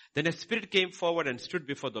familiar. Then a spirit came forward and stood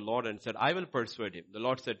before the Lord and said, I will persuade him. The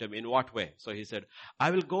Lord said to him, in what way? So he said, I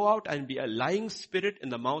will go out and be a lying spirit in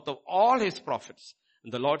the mouth of all his prophets.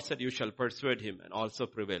 And the Lord said, you shall persuade him and also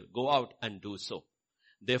prevail. Go out and do so.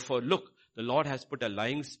 Therefore, look, the Lord has put a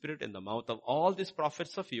lying spirit in the mouth of all these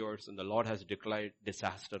prophets of yours, and the Lord has declared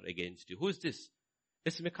disaster against you. Who is this?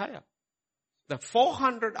 It's Micaiah. The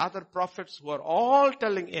 400 other prophets who are all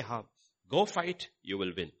telling Ahab, go fight, you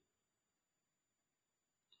will win.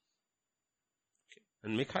 Okay.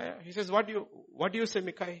 And Micaiah, he says, what do you say,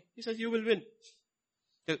 Micaiah? He says, you will win.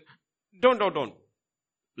 He says, don't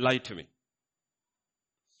lie to me.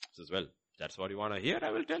 He says, well, that's what you want to hear,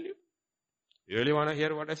 I will tell you. You really want to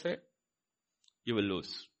hear what I say? You will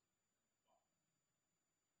lose.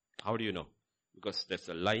 How do you know? Because there's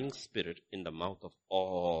a lying spirit in the mouth of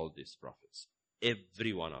all these prophets.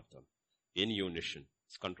 Every one of them, in unison,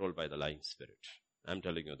 is controlled by the lying spirit. I'm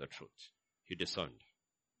telling you the truth. He discerned.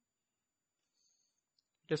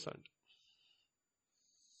 Discerned.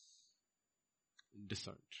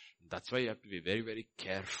 That's why you have to be very, very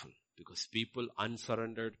careful. Because people,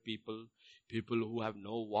 unsurrendered people who have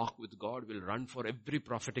no walk with God will run for every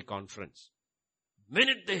prophetic conference.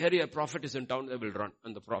 Minute they hear a prophet is in town, they will run.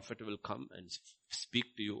 And the prophet will come and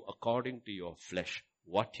speak to you according to your flesh,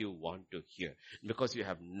 what you want to hear. Because you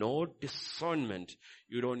have no discernment,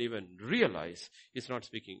 you don't even realize he's not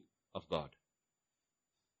speaking of God.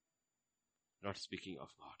 Not speaking of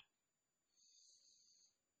God.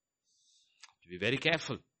 To be very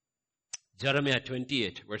careful. Jeremiah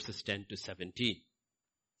 28 verses 10 to 17.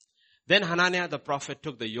 Then Hananiah the prophet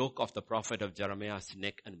took the yoke of the prophet of Jeremiah's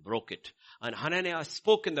neck and broke it. And Hananiah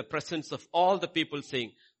spoke in the presence of all the people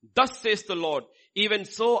saying, thus says the Lord, even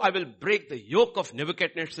so I will break the yoke of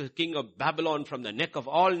Nebuchadnezzar, king of Babylon, from the neck of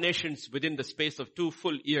all nations within the space of 2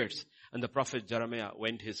 full years. And the prophet Jeremiah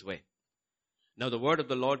went his way. Now the word of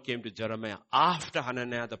the Lord came to Jeremiah after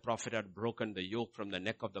Hananiah the prophet had broken the yoke from the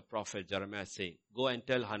neck of the prophet Jeremiah, saying, go and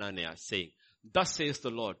tell Hananiah, saying, thus says the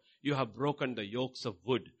Lord, you have broken the yokes of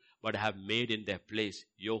wood, but have made in their place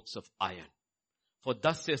yokes of iron. For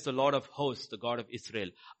thus says the Lord of hosts, the God of Israel,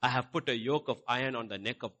 I have put a yoke of iron on the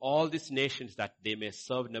neck of all these nations, that they may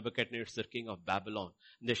serve Nebuchadnezzar, king of Babylon.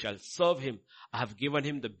 And they shall serve him. I have given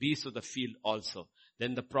him the beasts of the field also.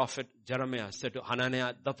 Then the prophet Jeremiah said to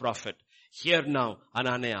Hananiah the prophet, hear now,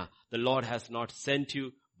 Hananiah, the Lord has not sent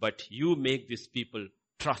you, but you make these people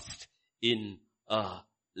trust in a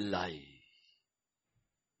lie.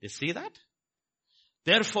 You see that?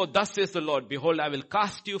 Therefore, thus says the Lord, behold, I will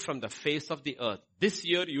cast you from the face of the earth. This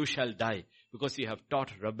year you shall die, because you have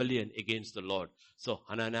taught rebellion against the Lord. So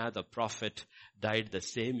Hananiah the prophet died the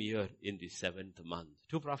same year in the 7th month.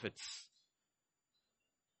 2 prophets.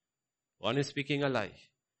 One is speaking a lie.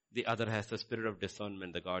 The other has the spirit of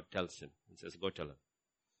discernment. The God tells him and says, go tell her,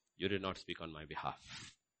 you did not speak on my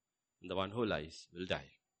behalf. And the one who lies will die.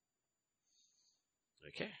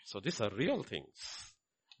 Okay, so these are real things.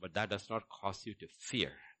 But that does not cause you to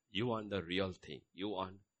fear. You want the real thing. You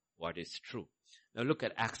want what is true. Now look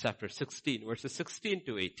at Acts chapter 16, verses 16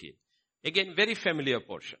 to 18. Again, very familiar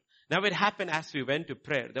portion. Now it happened as we went to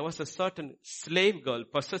prayer. There was a certain slave girl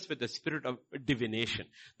possessed with the spirit of divination.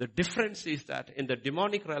 The difference is that in the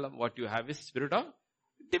demonic realm, what you have is spirit of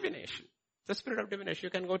divination. The spirit of divination. You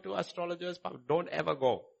can go to astrologers. Don't ever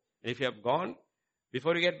go. And if you have gone,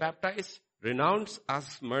 before you get baptized, renounce,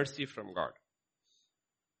 ask mercy from God.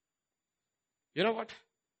 You know what?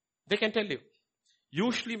 They can tell you.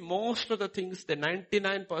 Usually most of the things, the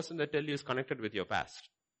 99% they tell you is connected with your past.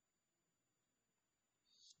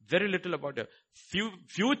 Very little about your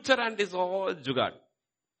future, and is all jugaad.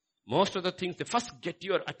 Most of the things, they first get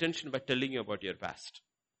your attention by telling you about your past.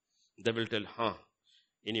 They will tell,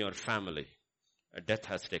 in your family, a death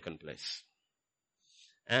has taken place.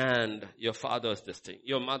 And your father's this thing,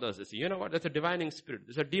 your mother's this thing. You know what? That's a divining spirit.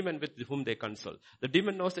 There's a demon with whom they consult. The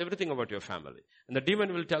demon knows everything about your family. And the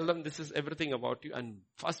demon will tell them this is everything about you. And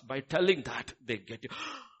first by telling that, they get you.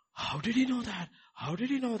 How did he know that? How did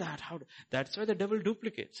he know that? That's why the devil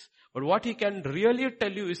duplicates. But what he can really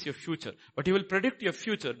tell you is your future. But he will predict your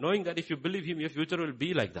future, knowing that if you believe him, your future will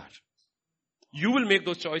be like that. You will make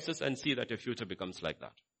those choices and see that your future becomes like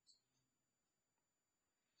that.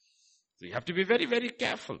 So you have to be very, very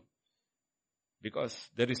careful. Because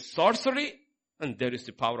there is sorcery and there is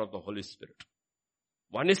the power of the Holy Spirit.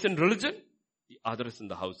 One is in religion, the other is in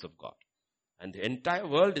the house of God. And the entire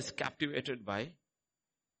world is captivated by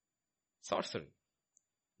sorcery.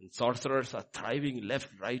 And sorcerers are thriving left,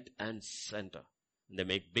 right and center. And they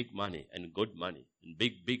make big money and good money. And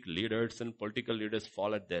big leaders and political leaders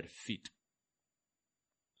fall at their feet.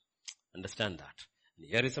 Understand that. And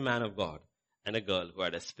here is a man of God and a girl who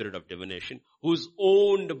had a spirit of divination, who's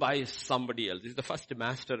owned by somebody else. This is the first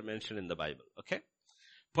master mentioned in the Bible. Okay?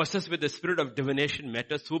 Possessed with the spirit of divination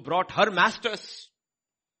met us, who brought her masters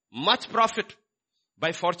much profit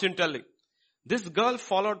by fortune telling. This girl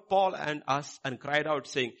followed Paul and us and cried out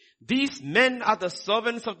saying, these men are the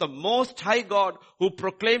servants of the Most High God who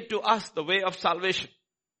proclaim to us the way of salvation.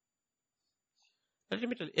 Let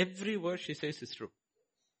me tell you, every word she says is true.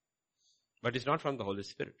 But it's not from the Holy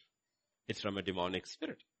Spirit. It's from a demonic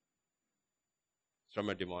spirit. It's from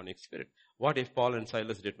a demonic spirit. What if Paul and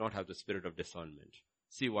Silas did not have the spirit of discernment?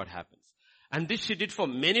 See what happens. And this she did for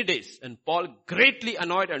many days. And Paul, greatly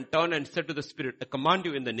annoyed, and turned and said to the spirit, I command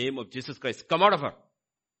you in the name of Jesus Christ, come out of her.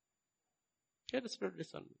 Yeah, the spirit of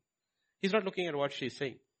discernment. He's not looking at what she's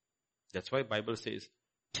saying. That's why Bible says,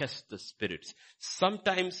 test the spirits.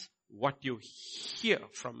 Sometimes what you hear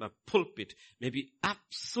from a pulpit may be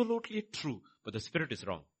absolutely true, but the spirit is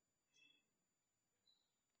wrong.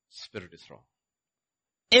 Spirit is wrong.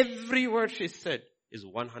 Every word she said is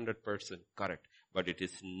 100% correct. But it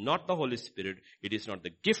is not the Holy Spirit. It is not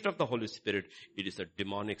the gift of the Holy Spirit. It is a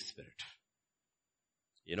demonic spirit.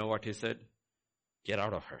 You know what he said? Get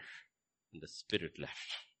out of her. And the spirit left.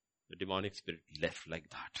 The demonic spirit left like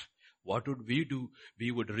that. What would we do?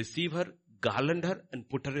 We would receive her, garland her, and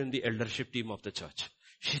put her in the eldership team of the church.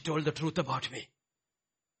 She told the truth about me.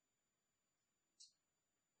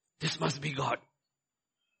 This must be God.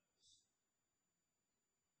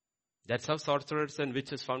 That's how sorcerers and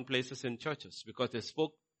witches found places in churches, because they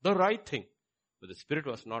spoke the right thing, but the spirit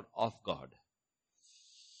was not of God.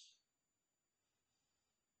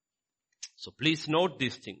 So please note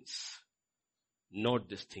these things. Note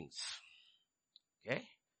these things. Okay?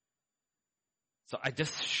 So I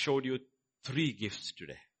just showed you 3 gifts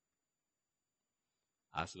today.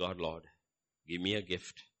 Ask God, Lord, give me a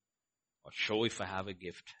gift, or show if I have a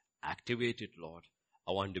gift. Activate it, Lord.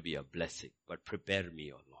 I want to be a blessing, but prepare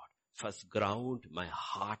me, O Lord. First, ground my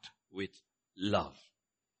heart with love.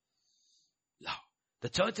 Love. The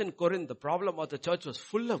church in Corinth, the problem was the church was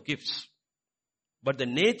full of gifts. But the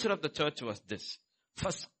nature of the church was this.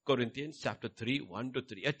 1 Corinthians chapter 3,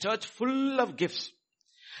 1-3. A church full of gifts.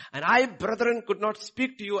 And I, brethren, could not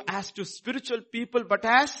speak to you as to spiritual people, but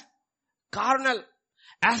as carnal.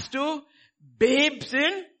 As to babes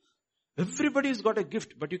in. Everybody's got a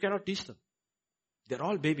gift, but you cannot teach them. They're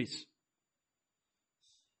all babies.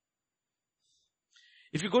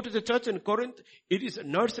 If you go to the church in Corinth, it is a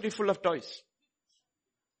nursery full of toys.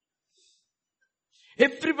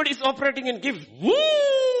 Everybody's operating in gifts. Woo!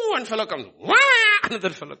 One fellow comes. Wah! Another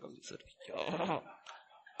fellow comes. Oh.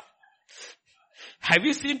 Have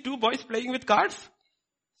you seen 2 boys playing with cards?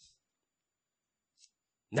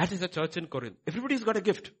 That is a church in Corinth. Everybody's got a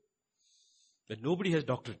gift. But nobody has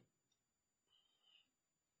doctrine.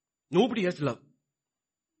 Nobody has love.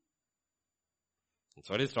 That's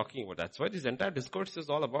what he's talking about. That's what this entire discourse is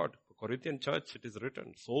all about. For Corinthian church, it is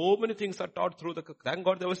written. So many things are taught through thank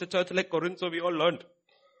God there was a church like Corinth, so we all learned.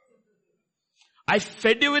 I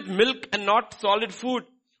fed you with milk and not solid food.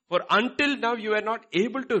 For until now you are not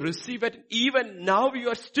able to receive it. Even now you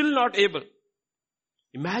are still not able.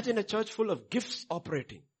 Imagine a church full of gifts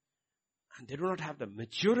operating. And they do not have the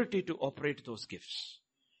maturity to operate those gifts.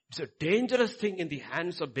 It's a dangerous thing in the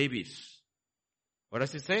hands of babies. What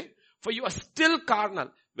does he say? For you are still carnal,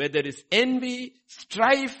 where there is envy,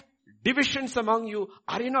 strife, divisions among you.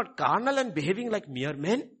 Are you not carnal and behaving like mere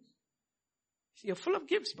men? See, you're full of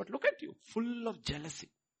gifts, but look at you, full of jealousy.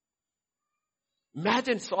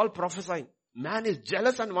 Imagine Saul prophesying. Man is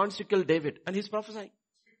jealous and wants to kill David, and he's prophesying.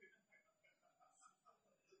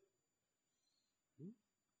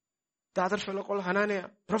 The other fellow called Hananiah,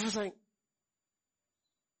 prophesying.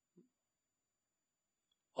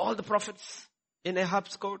 All the prophets in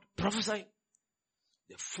Ahab's court, prophesying.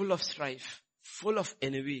 They're full of strife, full of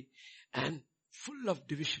envy, and full of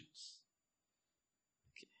divisions.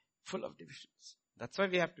 Okay. Full of divisions. That's why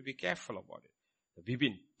we have to be careful about it. We've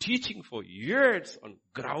been teaching for years on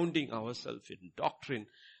grounding ourselves in doctrine,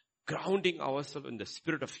 grounding ourselves in the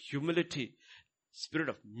spirit of humility, spirit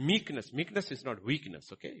of meekness. Meekness is not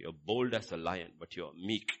weakness, okay? You're bold as a lion, but you're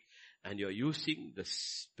meek. And you're using the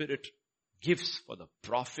spirit gifts for the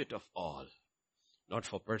profit of all, not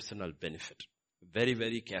for personal benefit. Very,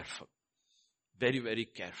 very careful. Very, very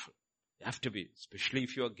careful. You have to be, especially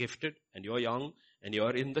if you're gifted and you're young and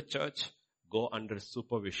you're in the church, go under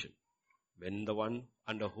supervision. When the one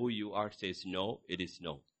under who you are says no, it is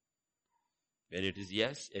no. When it is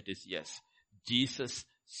yes, it is yes. Jesus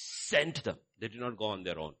sent them. They did not go on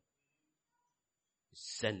their own. He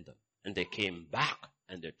sent them. And they came back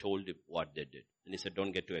and they told him what they did. And he said,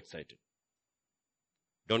 don't get too excited.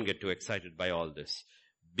 Don't get too excited by all this.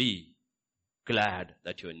 Be glad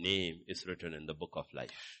that your name is written in the book of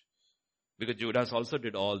life. Because Judas also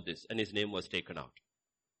did all this and his name was taken out.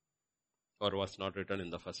 Or was not written in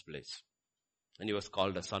the first place. And he was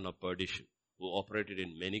called a son of perdition, who operated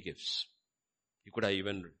in many gifts. He could have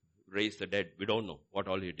even raised the dead. We don't know what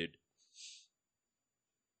all he did.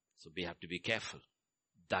 So we have to be careful.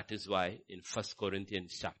 That is why in 1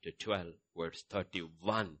 Corinthians chapter 12, verse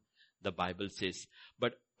 31, the Bible says,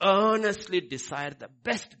 but earnestly desire the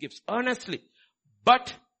best gifts, earnestly.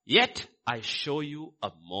 But yet I show you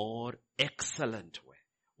a more excellent way.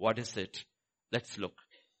 What is it? Let's look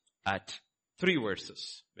at 3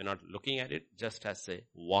 verses. We're not looking at it just as a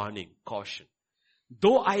warning, caution.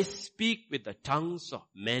 Though I speak with the tongues of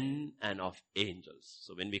men and of angels.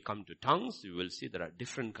 So when we come to tongues, you will see there are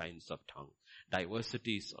different kinds of tongues,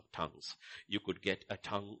 diversities of tongues. You could get a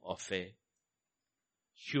tongue of a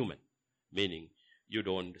human, meaning you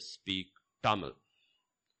don't speak Tamil.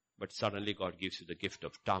 But suddenly God gives you the gift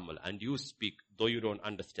of Tamil and you speak, though you don't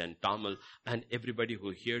understand Tamil, and everybody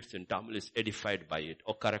who hears in Tamil is edified by it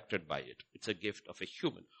or corrected by it. It's a gift of a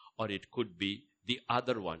human. Or it could be the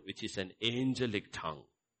other one, which is an angelic tongue.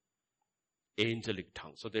 Angelic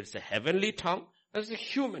tongue. So there's a heavenly tongue, there's a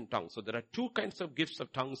human tongue. So there are 2 kinds of gifts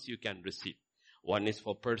of tongues you can receive. One is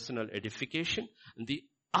for personal edification, and the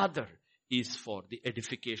other is for the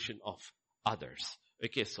edification of others.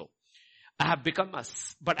 Okay, so I have become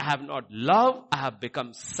but I have not love, I have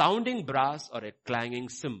become sounding brass or a clanging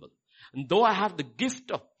cymbal. And though I have the gift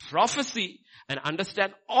of prophecy and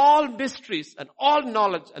understand all mysteries and all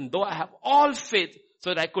knowledge, and though I have all faith so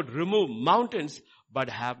that I could remove mountains, but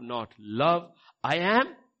have not love, I am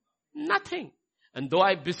nothing. And though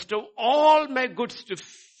I bestow all my goods to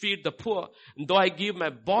feed the poor, and though I give my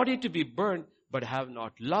body to be burned, but have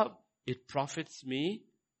not love, it profits me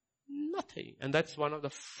nothing. And that's one of the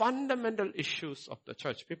fundamental issues of the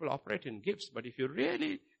church. People operate in gifts, but if you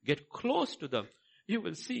really get close to them, you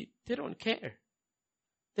will see they don't care.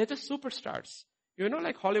 They're just superstars. You know,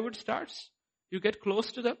 like Hollywood stars? You get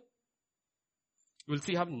close to them, you will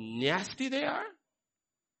see how nasty they are,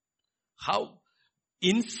 how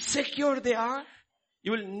insecure they are.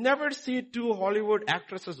 You will never see 2 Hollywood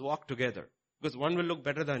actresses walk together because one will look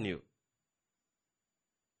better than you.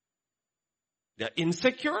 They're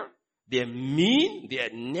insecure. They're mean, they're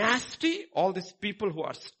nasty. All these people who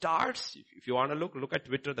are stars, if you want to look at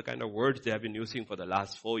Twitter, the kind of words they have been using for the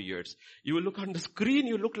last 4 years. You will look on the screen,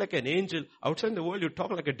 you look like an angel. Outside in the world, you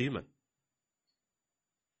talk like a demon.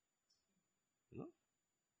 You know?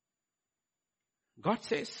 God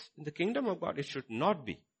says, in the kingdom of God, it should not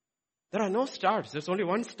be. There are no stars. There's only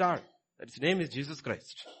one star. Its name is Jesus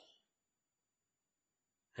Christ.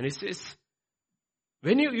 And he says,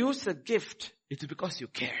 when you use a gift, it's because you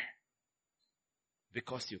care.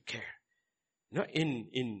 Because you care. You know,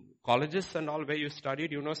 in colleges and all where you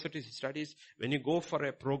studied, university studies, when you go for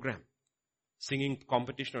a program, singing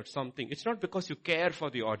competition or something, it's not because you care for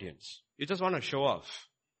the audience. You just want to show off.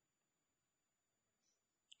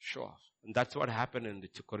 Show off. And that's what happened in the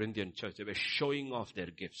Corinthian church. They were showing off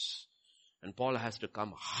their gifts. And Paul has to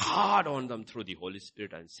come hard on them through the Holy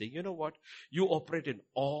Spirit and say, you know what? You operate in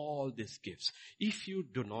all these gifts. If you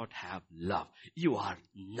do not have love, you are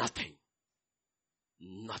nothing.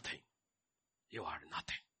 Nothing. You are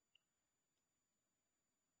nothing.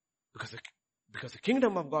 Because the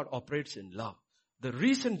kingdom of God operates in love. The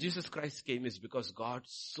reason Jesus Christ came is because God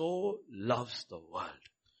so loves the world.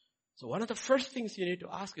 So one of the first things you need to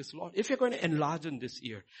ask is, Lord, if you're going to enlarge in this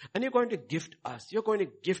year and you're going to gift us, you're going to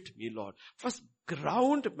gift me, Lord, first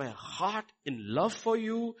ground my heart in love for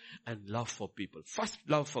you and love for people. First,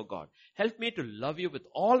 love for God. Help me to love you with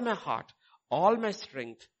all my heart, all my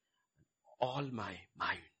strength, all my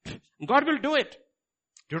mind. And God will do it.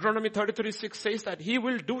 Deuteronomy 33:6 says that He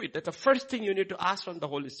will do it. That's the first thing you need to ask from the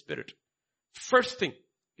Holy Spirit. First thing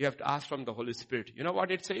you have to ask from the Holy Spirit. You know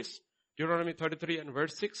what it says? Deuteronomy 33 and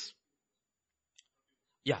verse 6.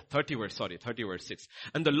 30 verse 6.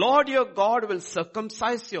 And the Lord your God will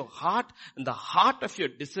circumcise your heart and the heart of your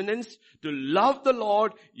descendants to love the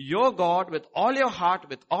Lord your God with all your heart,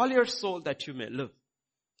 with all your soul, that you may live.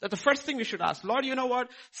 That's the first thing we should ask. Lord, you know what?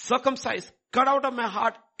 Circumcise, cut out of my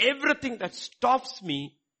heart everything that stops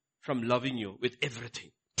me from loving you with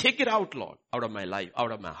everything. Take it out, Lord, out of my life,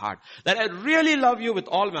 out of my heart. That I really love you with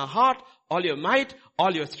all my heart, all your might,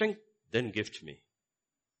 all your strength. Then gift me.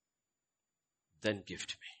 Then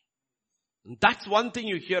gift me. And that's one thing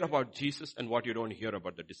you hear about Jesus and what you don't hear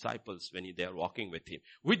about the disciples when they are walking with Him.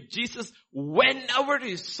 With Jesus, whenever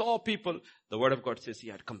He saw people, the Word of God says He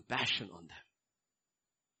had compassion on them.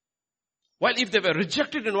 While if they were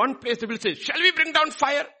rejected in one place, they will say, shall we bring down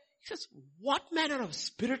fire? He says, what manner of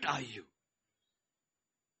spirit are you?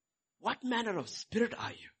 What manner of spirit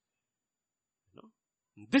are you?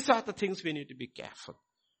 These are the things we need to be careful.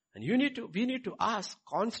 And we need to ask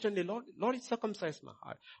constantly, Lord, circumcise my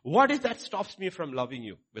heart. What is that stops me from loving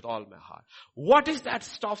you with all my heart? What is that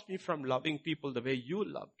stops me from loving people the way you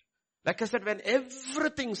loved? Like I said, when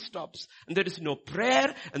everything stops and there is no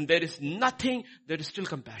prayer and there is nothing, there is still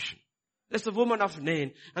compassion. There's a woman of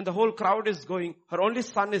Nain and the whole crowd is going. Her only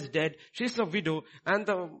son is dead. She's a widow and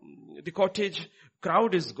the cottage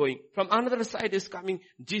crowd is going. From another side is coming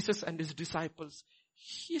Jesus and His disciples.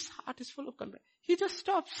 His heart is full of compassion. He just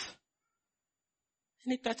stops.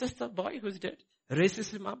 And He touches the boy who's dead,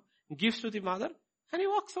 raises him up, gives to the mother, and He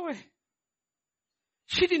walks away.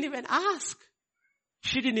 She didn't even ask.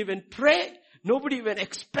 She didn't even pray. Nobody even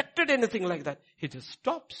expected anything like that. He just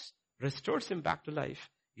stops, restores him back to life,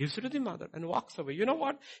 gives it to the mother, and walks away. You know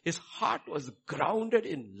what? His heart was grounded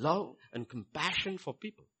in love and compassion for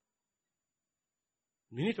people.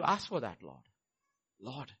 We need to ask for that, Lord.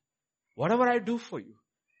 Lord, whatever I do for you,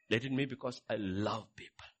 let it be because I love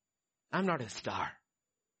people. I'm not a star.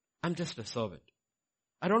 I'm just a servant.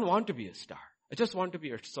 I don't want to be a star. I just want to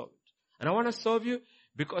be a servant. And I want to serve you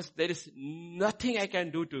because there is nothing I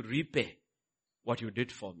can do to repay what you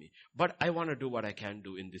did for me. But I want to do what I can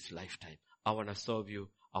do in this lifetime. I want to serve you.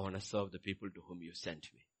 I want to serve the people to whom you sent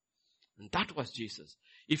me. And that was Jesus.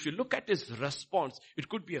 If you look at His response, it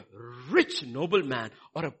could be a rich nobleman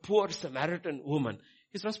or a poor Samaritan woman.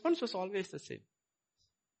 His response was always the same.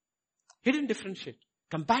 He didn't differentiate.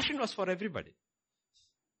 Compassion was for everybody.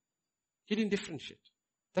 He didn't differentiate.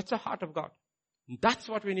 That's the heart of God. And that's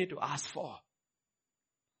what we need to ask for.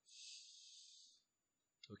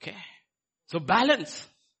 Okay. So balance.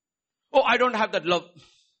 Oh, I don't have that love.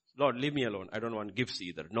 Lord, leave me alone. I don't want gifts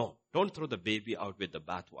either. No. Don't throw the baby out with the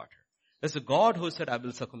bathwater. There's a God who said, I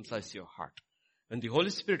will circumcise your heart. When the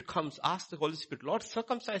Holy Spirit comes, ask the Holy Spirit, Lord,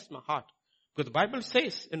 circumcise my heart. Because the Bible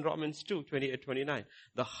says in Romans 2, 28, 29,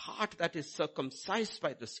 the heart that is circumcised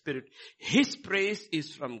by the Spirit, His praise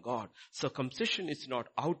is from God. Circumcision is not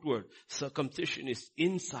outward. Circumcision is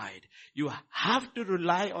inside. You have to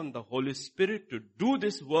rely on the Holy Spirit to do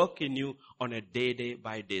this work in you on a day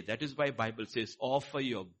by day. That is why Bible says, offer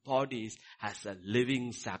your bodies as a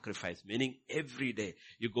living sacrifice. Meaning every day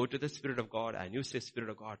you go to the Spirit of God and you say, Spirit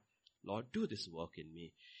of God, Lord, do this work in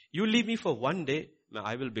me. You leave me for one day,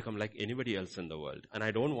 I will become like anybody else in the world. And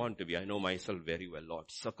I don't want to be. I know myself very well. Lord,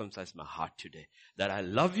 circumcise my heart today. That I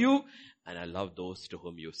love you and I love those to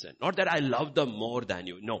whom you sent. Not that I love them more than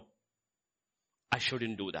you. No. I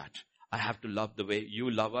shouldn't do that. I have to love the way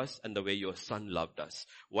you love us and the way your son loved us.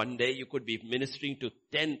 One day you could be ministering to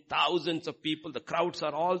 10,000s of people. The crowds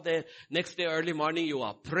are all there. Next day early morning you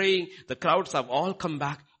are praying. The crowds have all come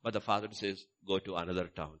back. But the Father says, go to another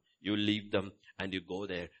town. You leave them and you go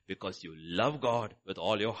there because you love God with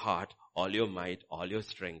all your heart, all your might, all your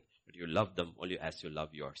strength. But you love them only as you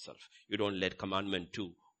love yourself. You don't let commandment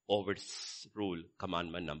 2 overrule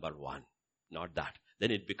commandment number 1. Not that.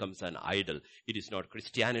 Then it becomes an idol. It is not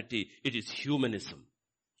Christianity. It is humanism.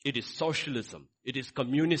 It is socialism. It is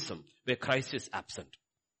communism where Christ is absent.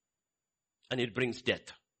 And it brings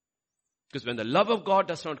death. Because when the love of God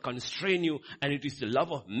does not constrain you and it is the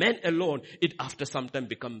love of men alone, it after some time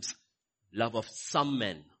becomes love of some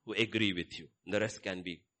men who agree with you. And the rest can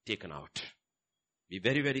be taken out. Be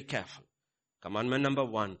very, very careful. Commandment number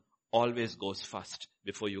 1 always goes first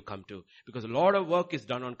before you come to. Because a lot of work is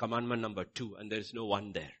done on commandment number 2 and there is no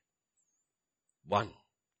 1 there. 1.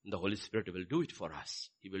 And the Holy Spirit will do it for us.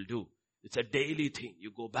 He will do. It's a daily thing.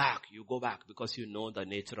 You go back because you know the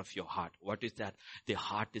nature of your heart. What is that? The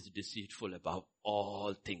heart is deceitful above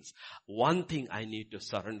all things. One thing I need to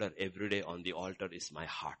surrender every day on the altar is my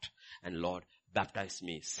heart. And Lord, baptize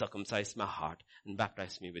me, circumcise my heart, and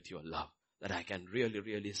baptize me with your love, that I can really,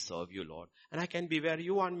 really serve you, Lord. And I can be where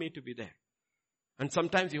you want me to be there. And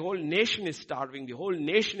sometimes the whole nation is starving, the whole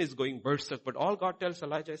nation is going berserk, but all God tells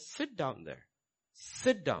Elijah is, sit down there.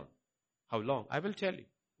 Sit down. How long? I will tell you.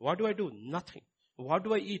 What do I do? Nothing. What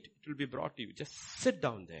do I eat? It will be brought to you. Just sit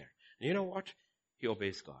down there. And you know what? He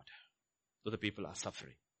obeys God. So the people are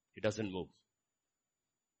suffering. He doesn't move.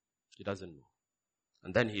 He doesn't move.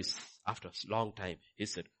 And then after a long time, he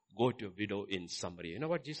said, go to a widow in Samaria. You know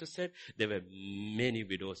what Jesus said? There were many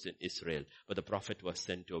widows in Israel, but the prophet was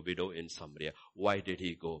sent to a widow in Samaria. Why did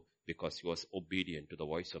he go? Because he was obedient to the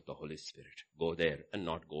voice of the Holy Spirit. Go there and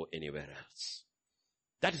not go anywhere else.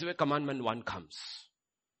 That is where commandment 1 comes.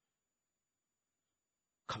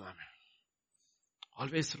 Commandment.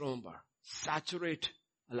 Always remember, saturate.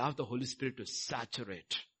 Allow the Holy Spirit to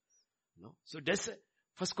saturate. No? So that's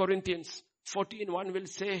 1 Corinthians 14:1 will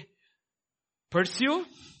say, pursue,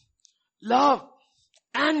 love,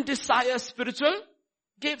 and desire spiritual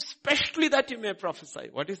gifts, especially that you may prophesy.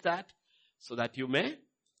 What is that? So that you may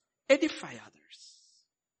edify others.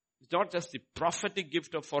 It's not just the prophetic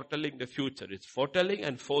gift of foretelling the future. It's foretelling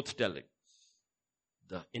and forthtelling.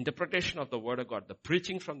 The interpretation of the word of God, the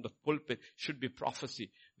preaching from the pulpit should be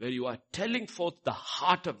prophecy, where you are telling forth the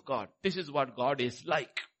heart of God. This is what God is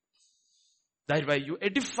like. That way you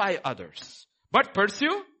edify others. But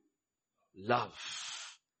pursue love.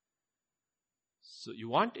 So you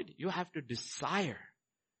want it, you have to desire.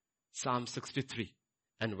 Psalm 63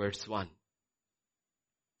 and verse 1.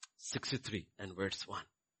 63 and verse 1.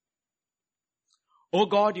 O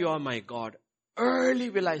God, you are my God. Early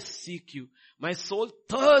will I seek you. My soul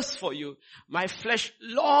thirsts for you. My flesh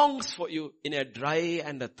longs for you in a dry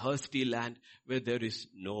and a thirsty land where there is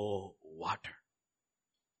no water.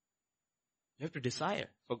 You have to desire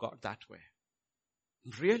for God that way.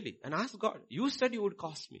 Really. And ask God, you said you would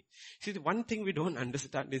cost me. See, the one thing we don't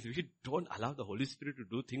understand is we don't allow the Holy Spirit to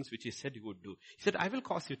do things which He said He would do. He said, I will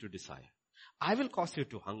cause you to desire. I will cause you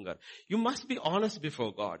to hunger. You must be honest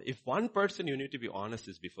before God. If one person you need to be honest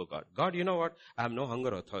is before God. God, you know what? I have no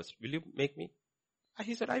hunger or thirst. Will you make me?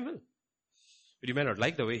 He said, I will. But you may not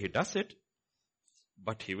like the way He does it,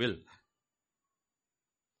 but He will.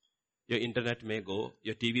 Your internet may go,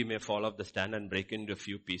 your TV may fall off the stand and break into a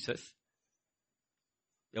few pieces.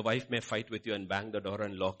 Your wife may fight with you and bang the door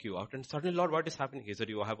and lock you out. And suddenly, Lord, what is happening? He said,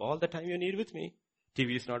 you have all the time you need with me.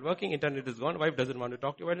 TV is not working, internet is gone, wife doesn't want to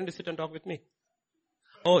talk to you. Why don't you sit and talk with me?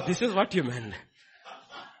 Oh, this is what you meant.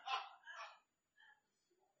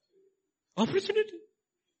 Opportunity.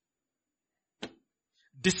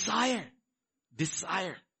 Desire.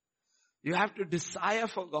 Desire. You have to desire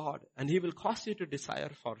for God and He will cause you to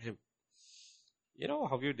desire for Him. You know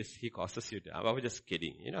how He causes you to, I was just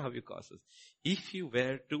kidding. You know how He causes. If you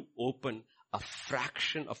were to open a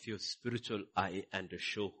fraction of your spiritual eye and to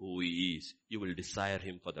show who He is, you will desire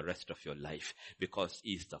Him for the rest of your life because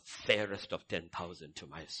He is the fairest of 10,000 to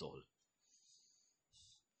my soul.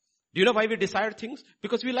 Do you know why we desire things?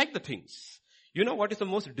 Because we like the things. You know what is the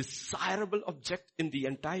most desirable object in the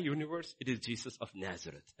entire universe? It is Jesus of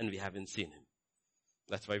Nazareth, and we haven't seen Him.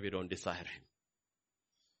 That's why we don't desire Him.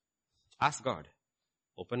 Ask God,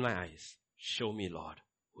 open my eyes. Show me, Lord,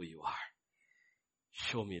 who you are.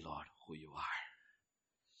 Show me, Lord, who you are.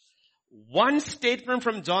 One statement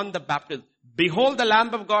from John the Baptist. Behold the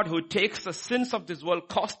Lamb of God who takes the sins of this world,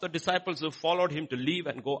 caused the disciples who followed Him to leave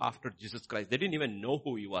and go after Jesus Christ. They didn't even know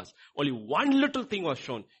who He was. Only one little thing was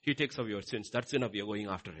shown. He takes away your sins. That's enough. We are going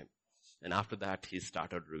after Him. And after that, He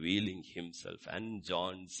started revealing Himself and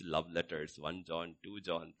John's love letters. 1 John, 2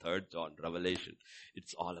 John, 3 John, Revelation.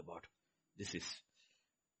 It's all about, this is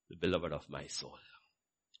the beloved of my soul.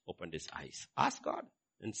 Opened his eyes. Ask God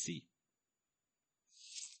and see.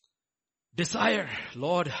 Desire.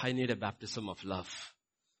 Lord, I need a baptism of love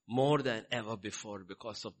more than ever before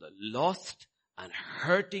because of the lost and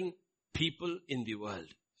hurting people in the world.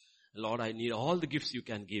 Lord, I need all the gifts you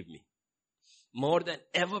can give me. More than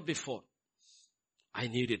ever before. I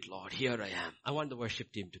need it, Lord. Here I am. I want the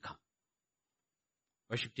worship team to come.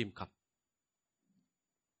 Worship team, come.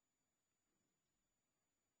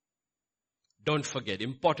 Don't forget,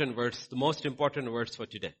 important words, the most important words for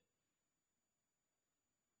today.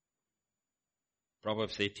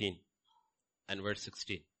 Proverbs 18 and verse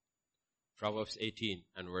 16. Proverbs 18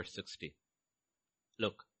 and verse 16.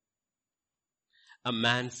 Look. A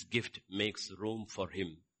man's gift makes room for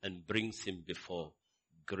him and brings him before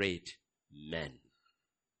great men.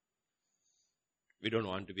 We don't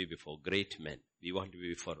want to be before great men. We want to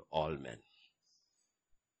be before all men.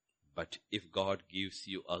 But if God gives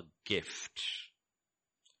you a gift,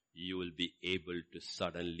 you will be able to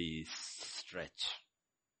suddenly stretch.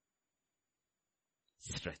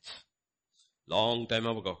 Stretch. Long time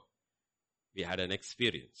ago, we had an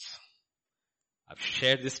experience. I've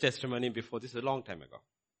shared this testimony before. This is a long time ago,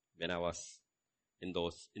 when I was in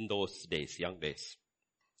those days, young days.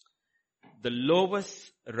 The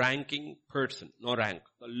lowest ranking person, no rank,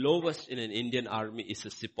 the lowest in an Indian army is a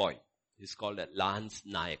sepoy. He's called a Lance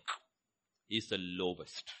Nayak. He's the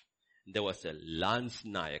lowest. There was a Lance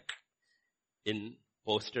Nayak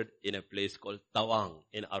posted in a place called Tawang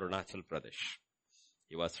in Arunachal Pradesh.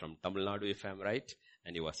 He was from Tamil Nadu, if I'm right,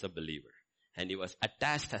 and he was a believer. And he was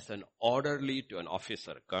attached as an orderly to an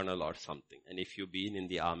officer, colonel or something. And if you've been in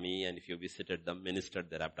the army and if you visited them, ministered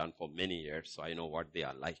that I've done for many years, so I know what they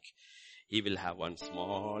are like. He will have one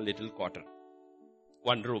small little quarter,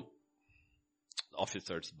 one room, the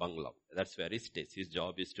officer's bungalow. That's where he stays. His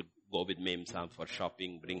job is to go with Mem Sam for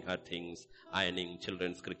shopping, bring her things, ironing,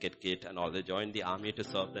 children's cricket kit and all. They join the army to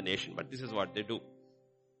serve the nation, but this is what they do.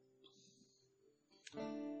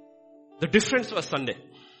 The difference was Sunday.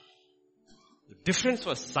 The difference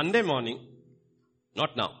was Sunday morning,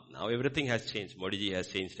 not now. Now everything has changed. Modi ji has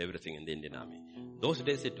changed everything in the Indian army. Those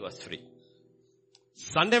days it was free.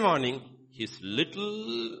 Sunday morning, his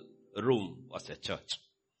little room was a church.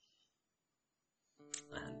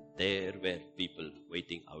 And there were people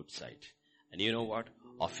waiting outside. And you know what?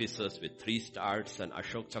 Officers with 3 stars and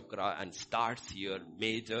Ashok Chakra and stars here,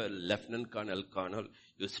 major, lieutenant colonel,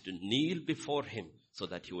 used to kneel before him so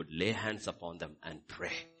that he would lay hands upon them and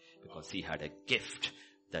pray. Because he had a gift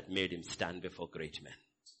that made him stand before great men.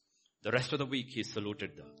 The rest of the week he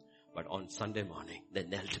saluted them. But on Sunday morning, they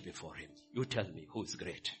knelt before him. You tell me, who's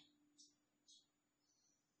great?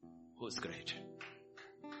 Who's great?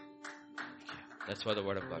 Okay. That's what the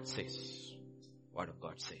Word of God says. Word of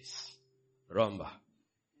God says. Remember,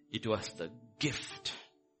 it was the gift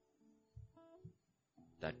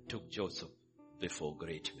that took Joseph before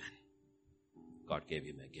great men. God gave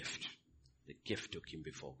him a gift. The gift took him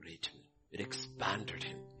before great men. It expanded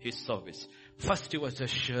him, his service. First he was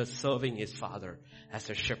serving his father as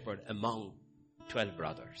a shepherd among 12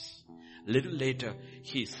 brothers. A little later,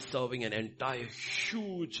 he is serving an entire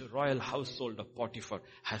huge royal household of Potiphar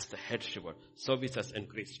as the head shepherd. Service has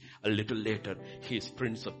increased. A little later, he is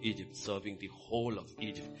Prince of Egypt, serving the whole of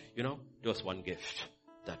Egypt. You know, it was one gift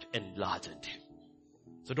that enlarged him.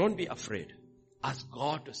 So don't be afraid. Ask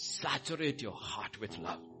God to saturate your heart with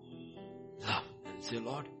love. Love. And say,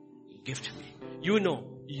 Lord, gift me. You know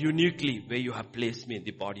uniquely where you have placed me in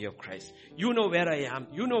the body of Christ. You know where I am.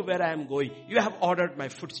 You know where I am going. You have ordered my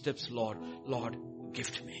footsteps, Lord. Lord,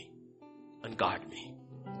 gift me and guard me.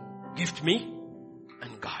 Gift me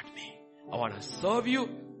and guard me. I want to serve you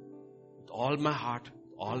with all my heart,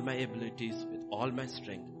 with all my abilities, with all my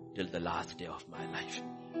strength till the last day of my life.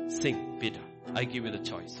 Sing, Peter. I give you the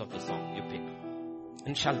choice of the song you pick.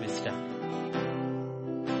 And shall we stand?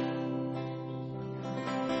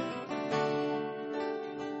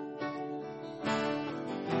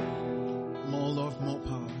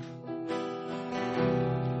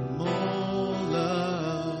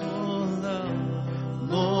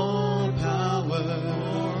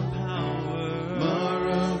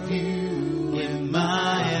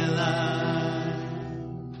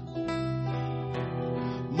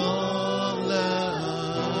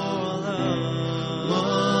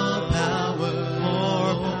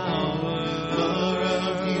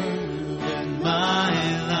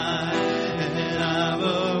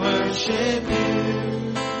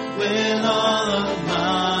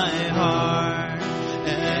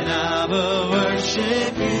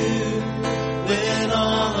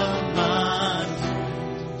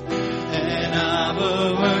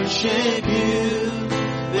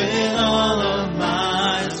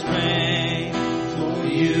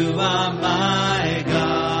 You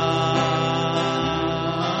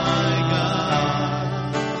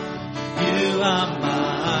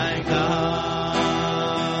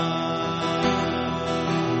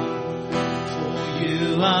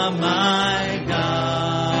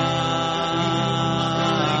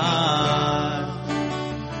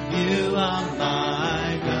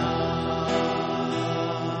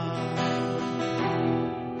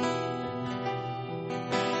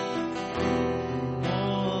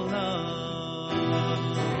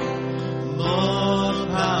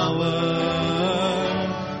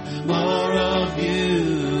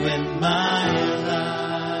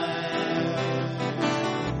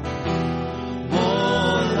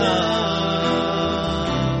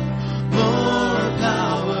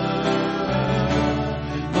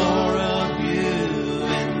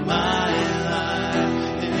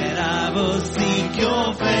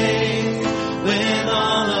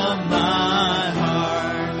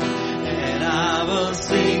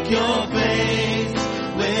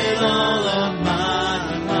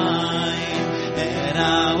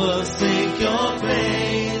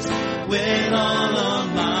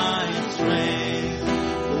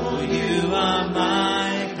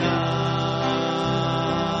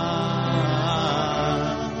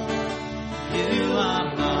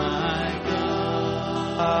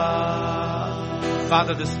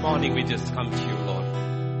Father, this morning we just come to you, Lord.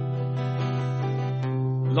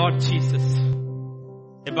 Lord Jesus,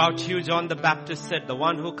 about you, John the Baptist said, the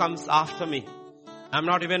one who comes after me, I'm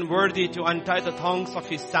not even worthy to untie the thongs of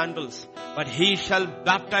his sandals, but he shall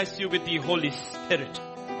baptize you with the Holy Spirit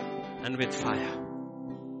and with fire.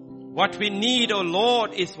 What we need, oh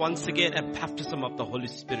Lord, is once again a baptism of the Holy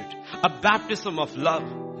Spirit, a baptism of love,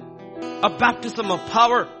 a baptism of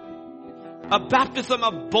power, a baptism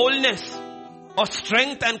of boldness, of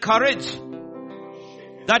strength and courage,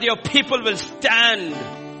 that your people will stand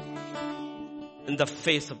in the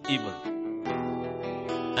face of evil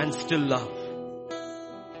and still love.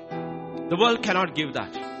 The world cannot give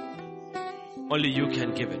that. Only you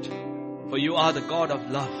can give it. For you are the God of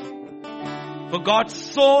love. For God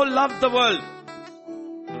so loved the world,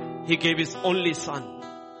 He gave His only Son.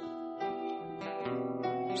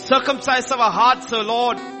 Circumcise our hearts, O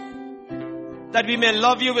Lord, that we may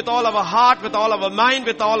love you with all our heart, with all our mind,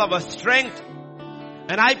 with all our strength.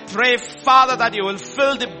 And I pray, Father, that you will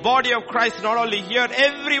fill the body of Christ, not only here,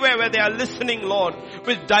 everywhere where they are listening, Lord,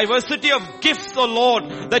 with diversity of gifts, O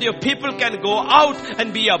Lord, that your people can go out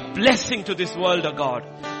and be a blessing to this world, O God.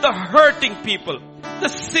 The hurting people, the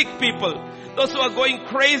sick people, those who are going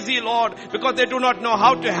crazy, Lord, because they do not know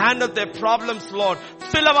how to handle their problems, Lord.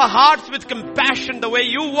 Fill our hearts with compassion the way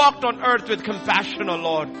you walked on earth with compassion, O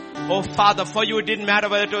Lord. Oh Father, for you it didn't matter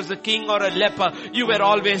whether it was a king or a leper. You were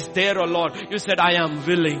always there, O Lord. You said, I am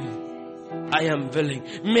willing. I am willing.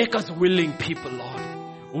 Make us willing people, Lord.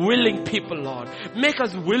 Willing people, Lord. Make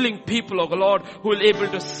us willing people, O Lord, who will be able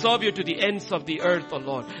to serve you to the ends of the earth, O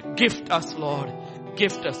Lord. Gift us, Lord.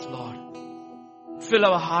 Gift us, Lord. Fill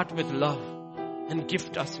our heart with love and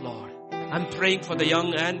gift us, Lord. I'm praying for the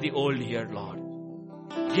young and the old here, Lord.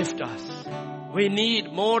 Gift us. We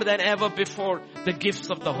need more than ever before the gifts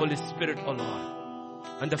of the Holy Spirit, O Lord.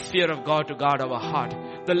 And the fear of God to guard our heart.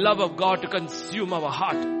 The love of God to consume our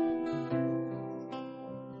heart.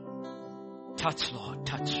 Touch, Lord,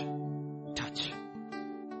 touch. Touch.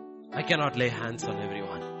 I cannot lay hands on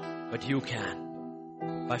everyone, but you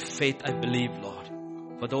can. By faith I believe, Lord,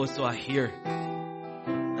 for those who are here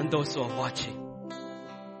and those who are watching.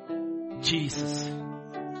 Jesus,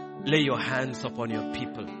 lay your hands upon your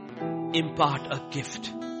people. Impart a gift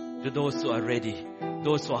to those who are ready,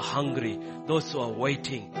 those who are hungry, those who are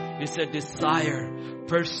waiting. You said desire,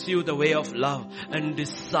 pursue the way of love and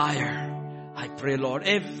desire. I pray, Lord,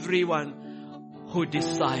 everyone who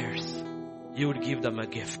desires, you would give them a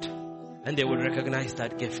gift and they would recognize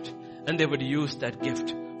that gift and they would use that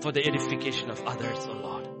gift for the edification of others, oh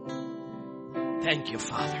Lord. Thank you,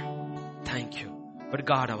 Father. Thank you. But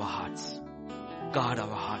guard our hearts. Guard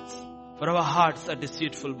our hearts. For our hearts are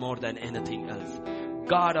deceitful more than anything else.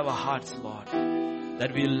 Guard our hearts, Lord,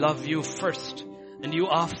 that we love you first. And you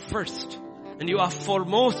are first. And you are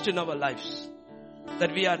foremost in our lives.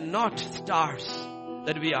 That we are not stars.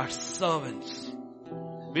 That we are servants.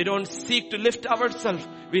 We don't seek to lift ourselves.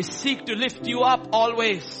 We seek to lift you up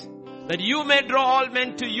always. That you may draw all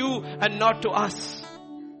men to you and not to us.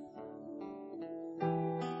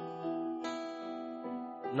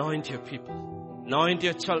 Anoint your people. Anoint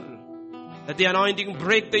your children. Let the anointing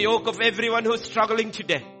break the yoke of everyone who is struggling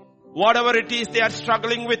today. Whatever it is they are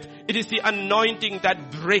struggling with, it is the anointing that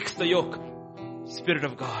breaks the yoke. Spirit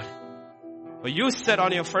of God. For you said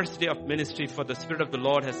on your first day of ministry, for the Spirit of the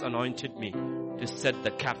Lord has anointed me to set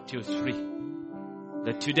the captives free.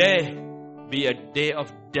 Let today be a day of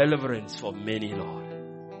deliverance for many, Lord.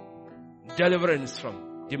 Deliverance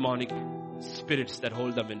from demonic spirits that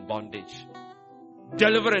hold them in bondage.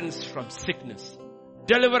 Deliverance from sickness.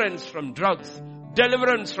 Deliverance from drugs.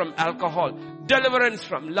 Deliverance from alcohol. Deliverance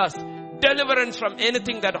from lust. Deliverance from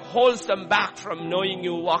anything that holds them back from knowing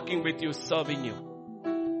you, walking with you, serving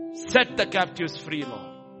you. Set the captives free,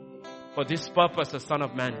 Lord. For this purpose the Son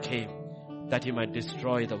of Man came, that he might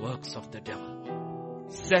destroy the works of the devil.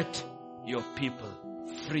 Set your people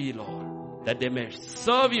free, Lord, that they may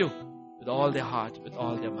serve you with all their heart, with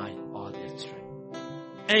all their mind, all their strength.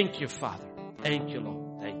 Thank you, Father. Thank you,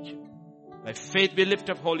 Lord. Thank you. By faith we lift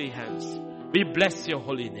up holy hands. We bless your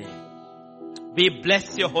holy name. We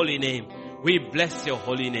bless your holy name. We bless your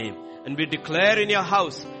holy name. And we declare in your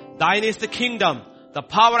house, thine is the kingdom, the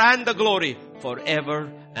power and the glory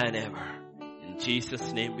forever and ever. In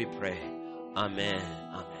Jesus' name we pray. Amen.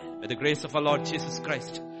 Amen. May the grace of our Lord Jesus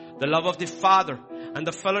Christ, the love of the Father, and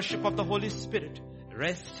the fellowship of the Holy Spirit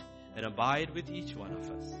rest and abide with each one of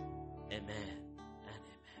us. Amen.